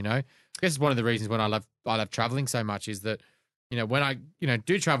X. I guess it's one of the reasons when I love traveling so much is that when I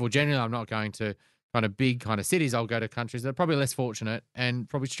do travel, generally I'm not going to kind of big kind of cities. I'll go to countries that are probably less fortunate and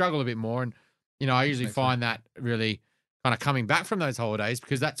probably struggle a bit more. And I usually find that really kind of coming back from those holidays,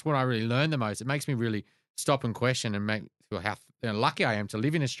 because that's when I really learn the most. It makes me really stop and question and make feel how lucky I am to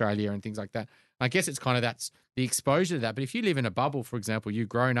live in Australia and things like that. I guess it's kind of that's the exposure to that. But if you live in a bubble, for example, you've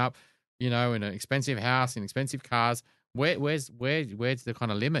grown up, in an expensive house, in expensive cars, where's the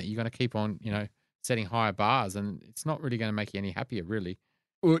kind of limit? You're going to keep on, setting higher bars, and it's not really going to make you any happier, really.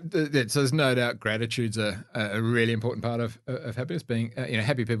 Well, so there's no doubt gratitude's a really important part of happiness. Being,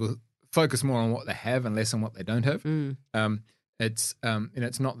 happy people focus more on what they have and less on what they don't have. It's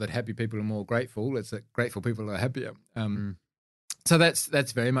it's not that happy people are more grateful; it's that grateful people are happier. So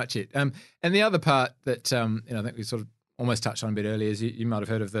that's very much it. And the other part that I think we sort of almost touched on a bit earlier is you might have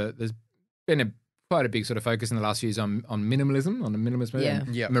heard of there's been quite a big sort of focus in the last few years on minimalism, on the minimalist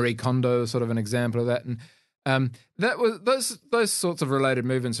movement. Yeah. Marie Kondo is sort of an example of that, and that was those sorts of related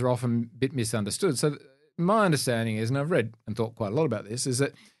movements are often a bit misunderstood. So my understanding is, and I've read and thought quite a lot about this, is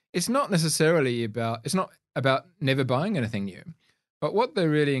that it's not about never buying anything new, but what they're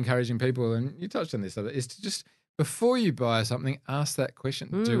really encouraging people, and you touched on this, is to just before you buy something, ask that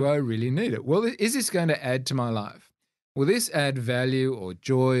question: do I really need it? Well, is this going to add to my life? Will this add value or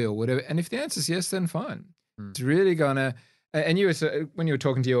joy or whatever? And if the answer is yes, then fine. It's really going to. And when you were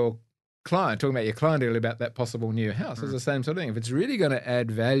talking to your client, talking about your client earlier about that possible new house, it's the same sort of thing. If it's really going to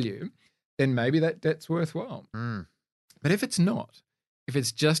add value, then maybe that's worthwhile. But if it's not, if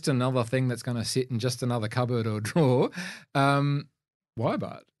it's just another thing that's going to sit in just another cupboard or drawer, why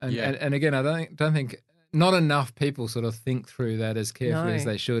buy it? And again, I don't think not enough people sort of think through that as carefully as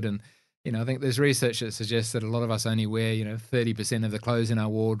they should. And I think there's research that suggests that a lot of us only wear 30% of the clothes in our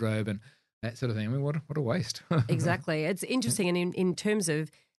wardrobe and that sort of thing. I mean, what a waste. Exactly. It's interesting. And in terms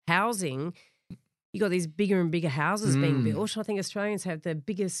of housing, you got these bigger and bigger houses being built. I think Australians have the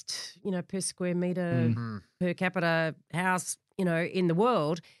biggest, per square metre per capita house, in the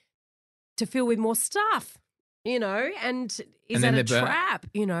world to fill with more stuff, and is that a trap?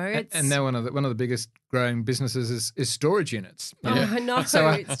 And now one of the biggest growing businesses is storage units. I know. So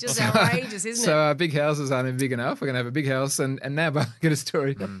it's just outrageous, isn't it? So our big houses aren't even big enough. We're going to have a big house and now get a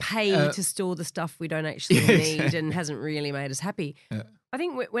storage. Pay to store the stuff we don't actually need and hasn't really made us happy. Yeah. I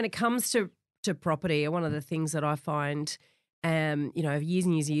think when it comes to property, one of the things that I find, years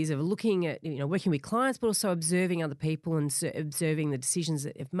and years of looking at, working with clients, but also observing other people and observing the decisions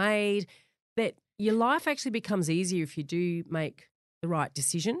that they've made, that your life actually becomes easier if you do make the right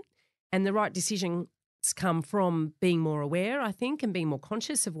decision. And the right decisions come from being more aware, I think, and being more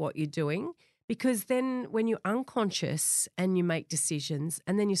conscious of what you're doing. Because then when you're unconscious and you make decisions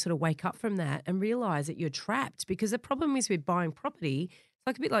and then you sort of wake up from that and realise that you're trapped, because the problem is with buying property, it's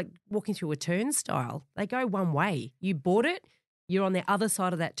like a bit like walking through a turnstile. They go one way. You bought it, you're on the other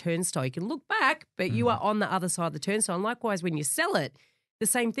side of that turnstile. You can look back, but you are on the other side of the turnstile. And likewise, when you sell it, the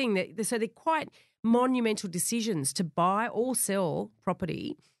same thing. So they're quite monumental decisions to buy or sell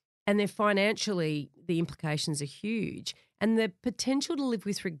property, and they're financially, the implications are huge. And the potential to live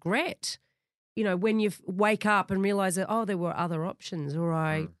with regret, when you wake up and realise that, there were other options, or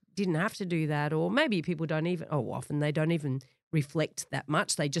I didn't have to do that, or maybe people don't even, often they don't even reflect that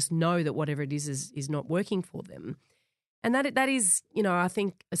much. They just know that whatever it is not working for them. And that is, I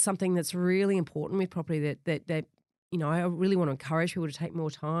think something that's really important with property that I really want to encourage people to take more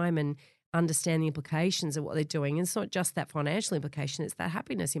time and understand the implications of what they're doing. And it's not just that financial implication, it's that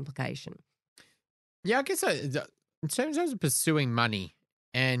happiness implication. Yeah, I guess in terms of pursuing money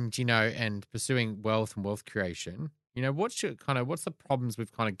and, and pursuing wealth and wealth creation, what's the problems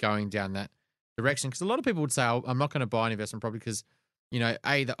with kind of going down that direction? Because a lot of people would say, I'm not going to buy an investment property because, they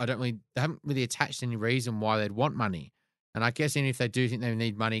haven't really attached any reason why they'd want money. And I guess even if they do think they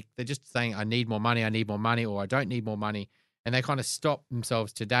need money, they're just saying, I need more money, or I don't need more money. And they kind of stop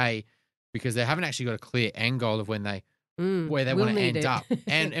themselves today because they haven't actually got a clear end goal of where they want to end up.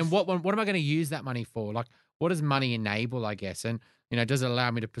 And what am I going to use that money for? Like, what does money enable, I guess? And, does it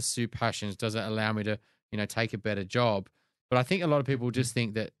allow me to pursue passions? Does it allow me to, take a better job? But I think a lot of people just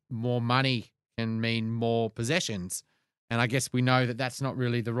think that more money can mean more possessions. And I guess we know that that's not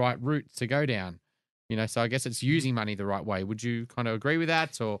really the right route to go down. So I guess it's using money the right way. Would you kind of agree with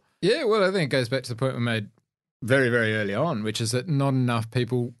that? Or yeah, well, I think it goes back to the point we made very, very early on, which is that not enough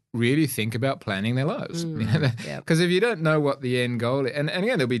people really think about planning their lives. Because if you don't know what the end goal is, and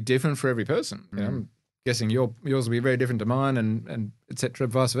again, it'll be different for every person. I'm guessing yours will be very different to mine, and et cetera,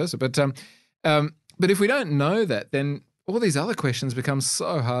 vice versa. But if we don't know that, then all these other questions become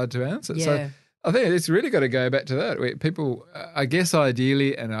so hard to answer. Yeah. So I think it's really got to go back to that. People, I guess,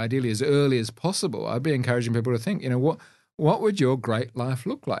 ideally as early as possible, I'd be encouraging people to think, what would your great life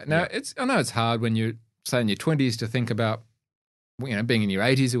look like? Now, I know it's hard when you're, say, in your 20s to think about, being in your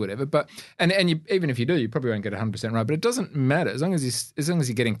 80s or whatever. But even if you do, you probably won't get 100% right. But it doesn't matter as long as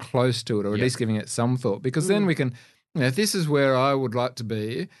you're getting close to it, or at least giving it some thought, because then we can, if this is where I would like to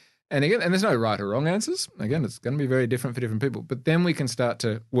be. And again, there's no right or wrong answers. Again, it's going to be very different for different people. But then we can start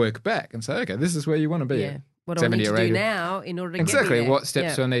to work back and say, okay, this is where you want to be. Yeah. What do I need to do now in order to get exactly there? What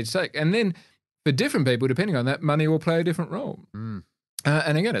steps do I need to take? And then for different people, depending on that, money will play a different role.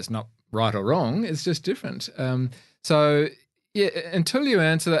 And again, it's not right or wrong. It's just different. So Yeah, until you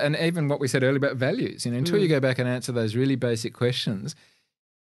answer that, and even what we said earlier about values, until you go back and answer those really basic questions,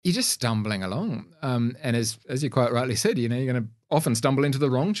 you're just stumbling along. And as you quite rightly said, you're going to often stumble into the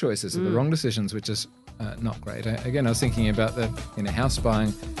wrong choices or the wrong decisions, which is not great. Again, I was thinking about the house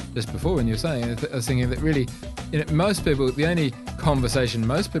buying just before when you were saying it. I was thinking that really, most people, the only conversation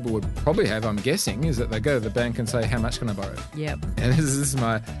most people would probably have, I'm guessing, is that they go to the bank and say, how much can I borrow? Yep. And this is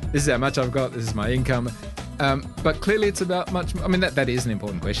how much I've got, this is my income. But clearly it's about much. I mean, that is an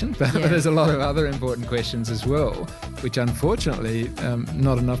important question, but there's a lot of other important questions as well, which unfortunately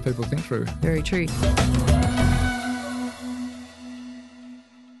not enough people think through. Very true.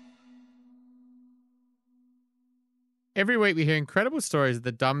 Every week we hear incredible stories of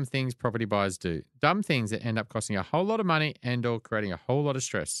the dumb things property buyers do. Dumb things that end up costing a whole lot of money and or creating a whole lot of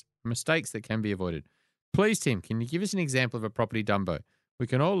stress. Mistakes that can be avoided. Please, Tim, can you give us an example of a property dumbo? We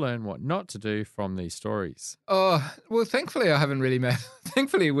can all learn what not to do from these stories. Oh, well, thankfully I haven't really made.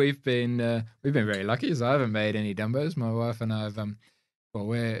 Thankfully we've been very lucky, so I haven't made any dumbos. My wife and I've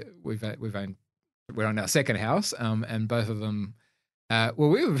we're on our second house, and both of them.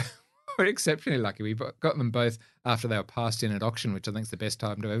 We're exceptionally lucky. We got them both after they were passed in at auction, which I think is the best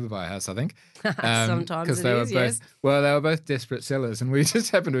time to ever buy a house, I think. Sometimes it is, yes. Well, they were both desperate sellers, and we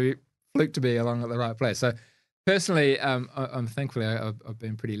just happened to fluke to be along at the right place. So personally, I'm thankfully I've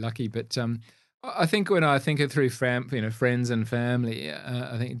been pretty lucky. But I think when I think it through friends and family,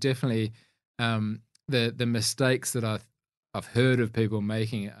 I think definitely the mistakes that I've heard of people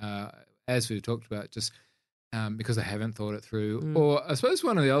making, as we've talked about, just because they haven't thought it through. Or I suppose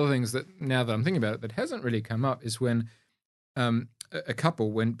one of the other things that, now that I'm thinking about it, that hasn't really come up is when a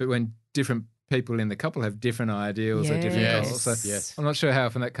couple, when different people in the couple have different ideals or different goals. So I'm not sure how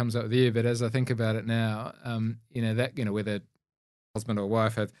often that comes up with you, but as I think about it now, whether husband or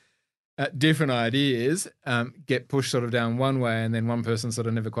wife have different ideas, get pushed sort of down one way, and then one person's sort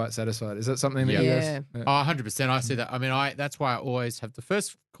of never quite satisfied. Is that something that you guys? Oh, 100%. I see that. I mean, that's why I always have the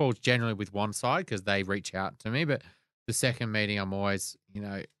first calls generally with one side because they reach out to me, but the second meeting, I'm always,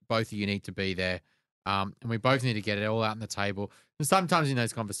 both of you need to be there. And we both need to get it all out on the table. And sometimes in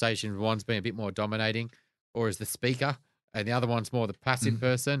those conversations, one's been a bit more dominating or is the speaker, and the other one's more the passive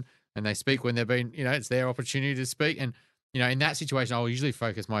person, and they speak when they've been, it's their opportunity to speak. And, in that situation, I'll usually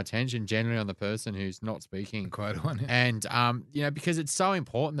focus my attention generally on the person who's not speaking. Quite one. Yeah. And, because it's so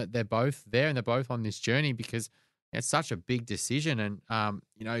important that they're both there and they're both on this journey because it's such a big decision. And,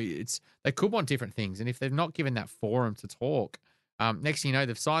 they could want different things. And if they've not given that forum to talk, next thing you know,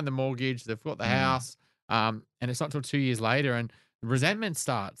 they've signed the mortgage, they've got the house, and it's not till 2 years later, and resentment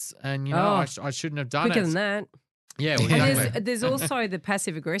starts. And I shouldn't have done quicker it. than that. Yeah, well, exactly. And there's also the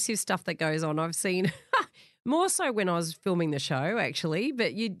passive aggressive stuff that goes on. I've seen more so when I was filming the show, actually.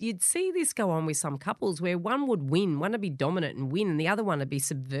 But you'd see this go on with some couples where one would win, one would be dominant and win, and the other one would be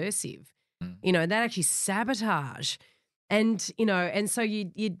subversive. They'd actually sabotage, and so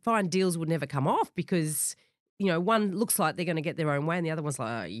you'd find deals would never come off because one looks like they're going to get their own way and the other one's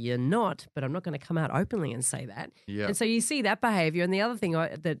like, oh, you're not, but I'm not going to come out openly and say that. Yeah. And so you see that behaviour. And the other thing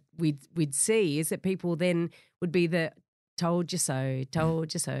that we'd see is that people then would be the told you so,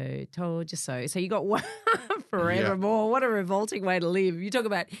 told you so, told you so. So you got one forevermore. What a revolting way to live. You talk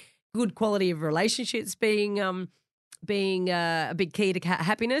about good quality of relationships being a big key to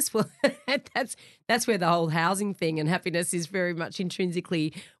happiness. Well, that's where the whole housing thing and happiness is very much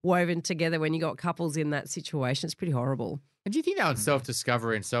intrinsically woven together when you got couples in that situation. It's pretty horrible. And do you think that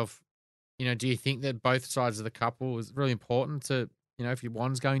self-discovery and do you think that both sides of the couple is really important to, if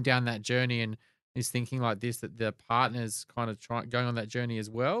one's going down that journey and is thinking like this, that the partner's kind of going on that journey as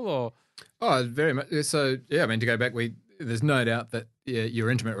well? Or Oh, very much. So, yeah, I mean, to go back, there's no doubt that your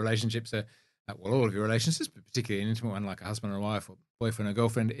intimate relationships are, all of your relationships, but particularly an intimate one like a husband or a wife or boyfriend or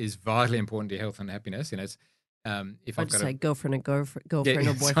girlfriend is vitally important to your health and happiness. It's if I'd I've got say girlfriend or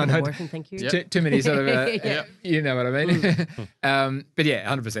Yeah, boyfriend or boyfriend, thank you. too many sort of, you know what I mean. But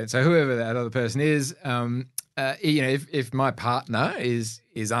yeah, 100%. So whoever that other person is, if my partner is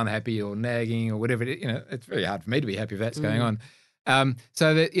unhappy or nagging or whatever, it's very hard for me to be happy if that's going on.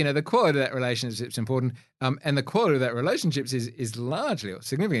 So that the quality of that relationship is important, and the quality of that relationship is largely or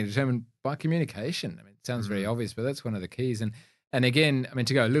significantly determined by communication. I mean, it sounds very obvious, but that's one of the keys. And again, I mean,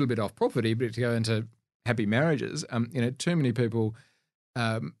 to go a little bit off property, but to go into happy marriages, too many people,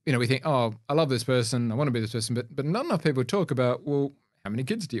 we think, oh, I love this person, I want to be this person, but not enough people talk about, well, how many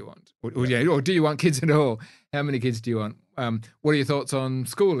kids do you want, or do you want kids at all? How many kids do you want? What are your thoughts on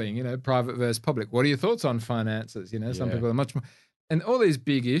schooling? Private versus public. What are your thoughts on finances? Some people are much more. And all these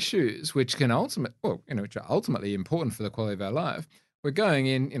big issues, which can which are ultimately important for the quality of our life, we're going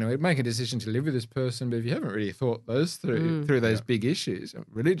in, we make a decision to live with this person, but if you haven't really thought those through those big issues,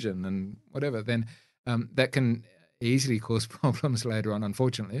 religion and whatever, then that can easily cause problems later on,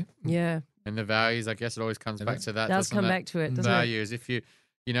 unfortunately. Yeah. And the values, I guess it always comes back to that. Does come back to it, doesn't it? Values. If you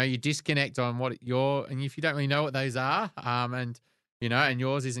disconnect on what and if you don't really know what those are, and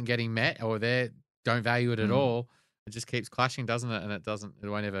yours isn't getting met, or they don't value it at all, it just keeps clashing, doesn't it? And it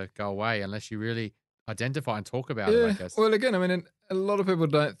won't ever go away unless you really identify and talk about it, I guess. Well, again, a lot of people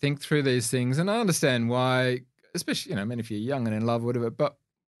don't think through these things, and I understand why, especially, if you're young and in love or whatever, but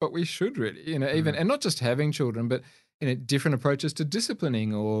we should really, even, and not just having children, but different approaches to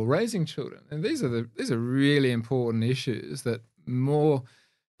disciplining or raising children. And these are really important issues that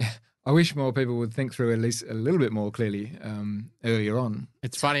I wish more people would think through at least a little bit more clearly earlier on.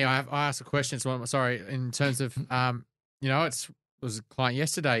 It's funny. I asked a question. So sorry, in terms of, it was a client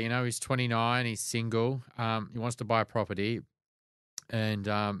yesterday. He's 29. He's single. He wants to buy a property, and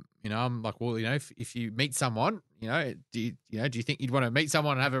I'm like, well, if you meet someone, do you think you'd want to meet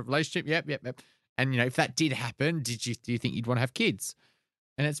someone and have a relationship? Yep. And if that did happen, do you think you'd want to have kids?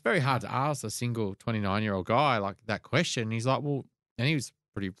 And it's very hard to ask a single 29-year-old guy like that question. And he's like, well, and he was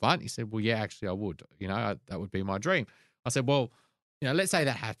pretty blunt. He said, well, yeah, actually I would, that would be my dream. I said, well, let's say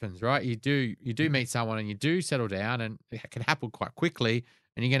that happens, right? You do meet someone and you do settle down, and it can happen quite quickly,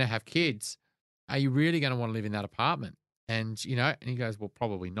 and you're going to have kids. Are you really going to want to live in that apartment? And, and he goes, well,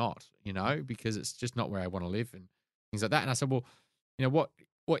 probably not, because it's just not where I want to live and things like that. And I said, well,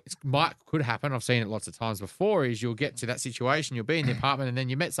 what could happen, I've seen it lots of times before, is you'll get to that situation, you'll be in the apartment, and then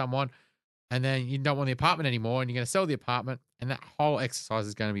you met someone, and then you don't want the apartment anymore, and you're going to sell the apartment, and that whole exercise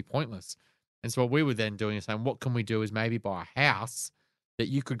is going to be pointless. And so what we were then doing is saying, what can we do is maybe buy a house that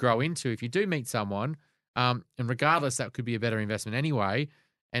you could grow into if you do meet someone, and regardless, that could be a better investment anyway.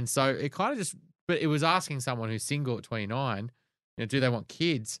 And so it kind of just, but it was asking someone who's single at 29, do they want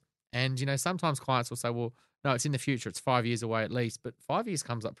kids? And, sometimes clients will say, well, no, it's in the future. It's 5 years away at least, but 5 years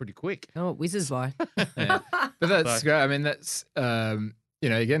comes up pretty quick. Oh, it whizzes by. Yeah. But that's great. That's,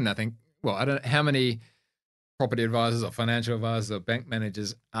 again, I think, I don't know how many property advisors or financial advisors or bank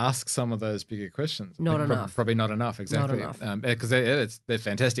managers ask some of those bigger questions. Not enough. Probably not enough, exactly. Not enough. Because they're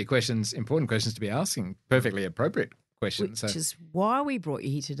fantastic questions, important questions to be asking, perfectly appropriate questions. Which is why we brought you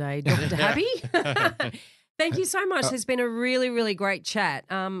here today, Dr. Happy. Thank you so much. It's been a really, really great chat.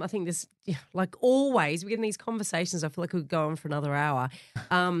 I think this, like always, we get in these conversations, I feel like we could go on for another hour.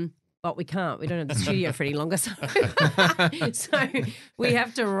 But we can't. We don't have the studio for any longer. So we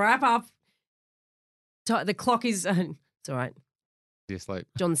have to wrap up. The clock is, it's all right. You're asleep.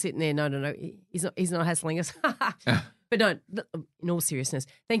 John's sitting there. No. He's not hassling us. But no, in all seriousness,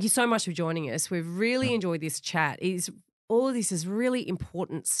 thank you so much for joining us. We've really enjoyed this chat. All of this is really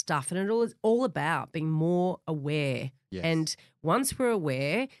important stuff, and it is all about being more aware. Yes. And once we're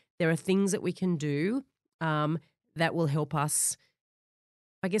aware, there are things that we can do that will help us,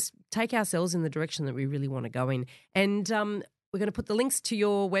 I guess, take ourselves in the direction that we really want to go in. And we're going to put the links to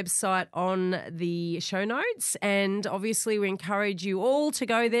your website on the show notes. And obviously we encourage you all to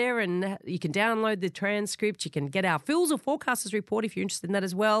go there, and you can download the transcript. You can get our Phils or Forecasters report if you're interested in that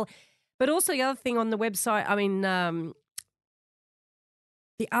as well. But also the other thing on the website,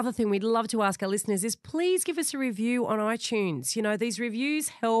 the other thing we'd love to ask our listeners is please give us a review on iTunes. These reviews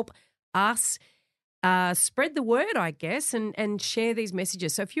help us spread the word, I guess, and share these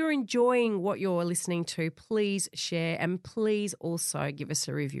messages. So if you're enjoying what you're listening to, please share, and please also give us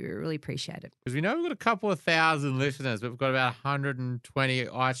a review. We really appreciate it. Because we know we've got a couple of thousand listeners, but we've got about 120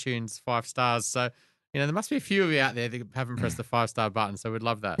 iTunes 5 stars. So, there must be a few of you out there that haven't pressed the 5-star button. So we'd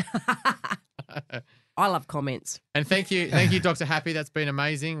love that. I love comments. And thank you, Dr. Happy. That's been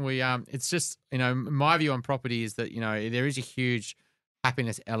amazing. We it's just, my view on property is that, there is a huge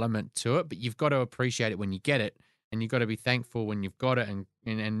happiness element to it, but you've got to appreciate it when you get it, and you've got to be thankful when you've got it,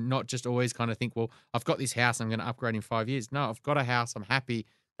 and not just always kind of think, well, I've got this house, I'm going to upgrade in 5 years. No, I've got a house, I'm happy.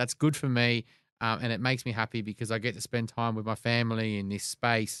 That's good for me, and it makes me happy because I get to spend time with my family in this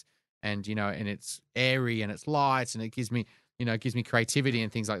space, and and it's airy and it's light, and it gives me creativity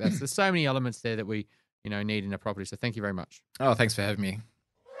and things like that. So there's so many elements there that we need in a property. So thank you very much. Oh, thanks for having me.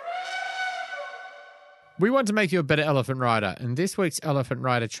 We want to make you a better elephant rider, and this week's elephant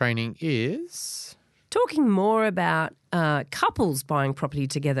rider training is talking more about couples buying property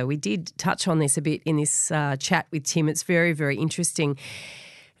together. We did touch on this a bit in this chat with Tim. It's very, very interesting.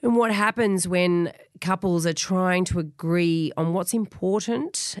 And what happens when couples are trying to agree on what's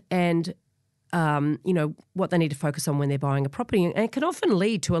important and what they need to focus on when they're buying a property, and it can often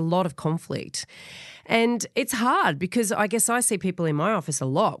lead to a lot of conflict. And it's hard because I guess I see people in my office a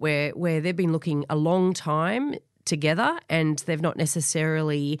lot where they've been looking a long time together and they've not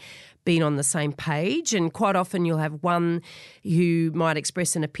necessarily been on the same page. And quite often you'll have one who might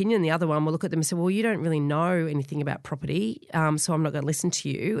express an opinion, the other one will look at them and say, well, you don't really know anything about property, so I'm not going to listen to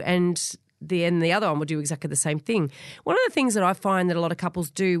you. And the other one will do exactly the same thing. One of the things that I find that a lot of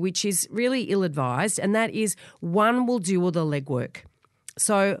couples do, which is really ill-advised, and that is one will do all the legwork.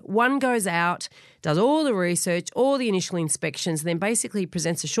 So one goes out, does all the research, all the initial inspections, then basically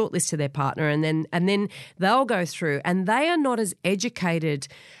presents a short list to their partner, and then they'll go through, and they are not as educated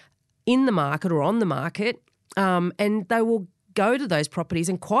in the market or on the market, and they will go to those properties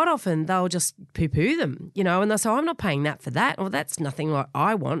and quite often they'll just poo-poo them, and they'll say, I'm not paying that for that, or that's nothing like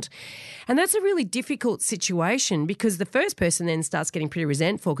I want. And that's a really difficult situation because the first person then starts getting pretty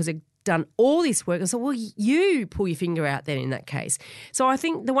resentful because they've done all this work and so, well, you pull your finger out then in that case. So I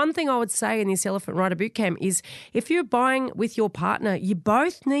think the one thing I would say in this Elephant Rider Bootcamp is if you're buying with your partner, you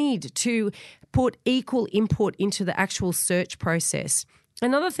both need to put equal input into the actual search process.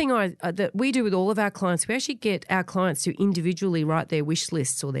 Another thing that we do with all of our clients, we actually get our clients to individually write their wish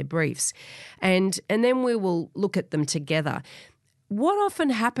lists or their briefs, and then we will look at them together. What often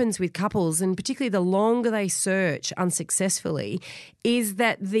happens with couples, and particularly the longer they search unsuccessfully, is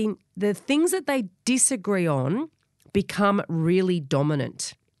that the things that they disagree on become really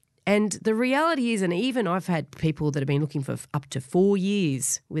dominant. And the reality is, and even I've had people that have been looking for up to 4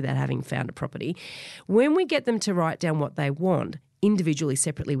 years without having found a property, when we get them to write down what they want, individually,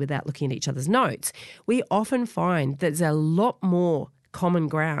 separately, without looking at each other's notes, we often find that there's a lot more common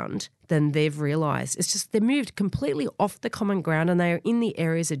ground than they've realised. It's just they've moved completely off the common ground and they are in the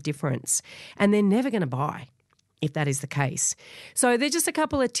areas of difference and they're never going to buy if that is the case. So there's just a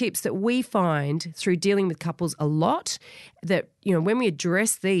couple of tips that we find through dealing with couples a lot that, when we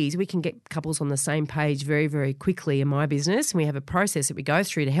address these, we can get couples on the same page very, very quickly in my business. And we have a process that we go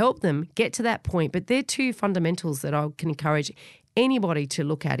through to help them get to that point. But they're two fundamentals that I can encourage anybody to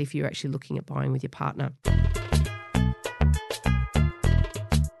look at if you're actually looking at buying with your partner.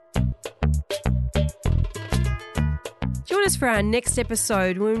 Join us for our next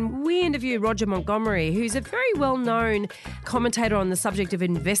episode when we interview Roger Montgomery, who's a very well-known commentator on the subject of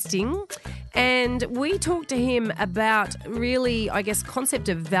investing. And we talk to him about really, concept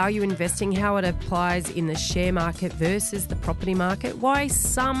of value investing, how it applies in the share market versus the property market, why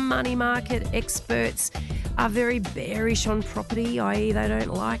some money market experts are very bearish on property, i.e. they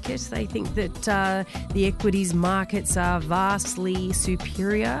don't like it. They think that the equities markets are vastly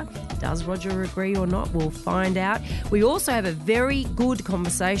superior. Does Roger agree or not? We'll find out. We also have a very good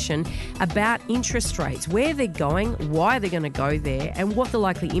conversation about interest rates, where they're going, why they're going to go there, and what the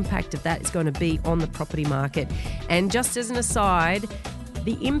likely impact of that is going to be on the property market. And just as an aside,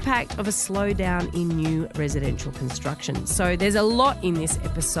 the impact of a slowdown in new residential construction. So there's a lot in this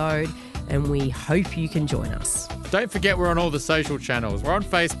episode and we hope you can join us. Don't forget we're on all the social channels. We're on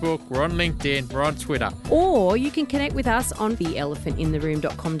Facebook, we're on LinkedIn, we're on Twitter. Or you can connect with us on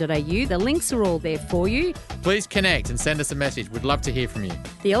theelephantintheroom.com.au. The links are all there for you. Please connect and send us a message. We'd love to hear from you.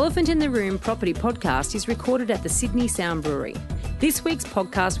 The Elephant in the Room Property Podcast is recorded at the Sydney Sound Brewery. This week's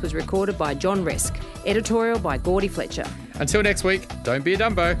podcast was recorded by John Resk, editorial by Gordy Fletcher. Until next week, don't be a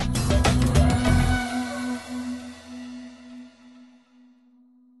Dumbo.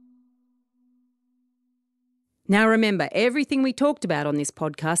 Now remember, everything we talked about on this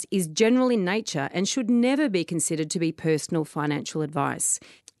podcast is general in nature and should never be considered to be personal financial advice.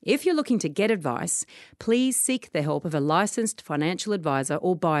 If you're looking to get advice, please seek the help of a licensed financial advisor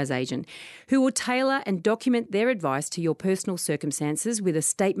or buyer's agent who will tailor and document their advice to your personal circumstances with a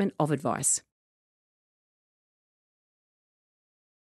statement of advice.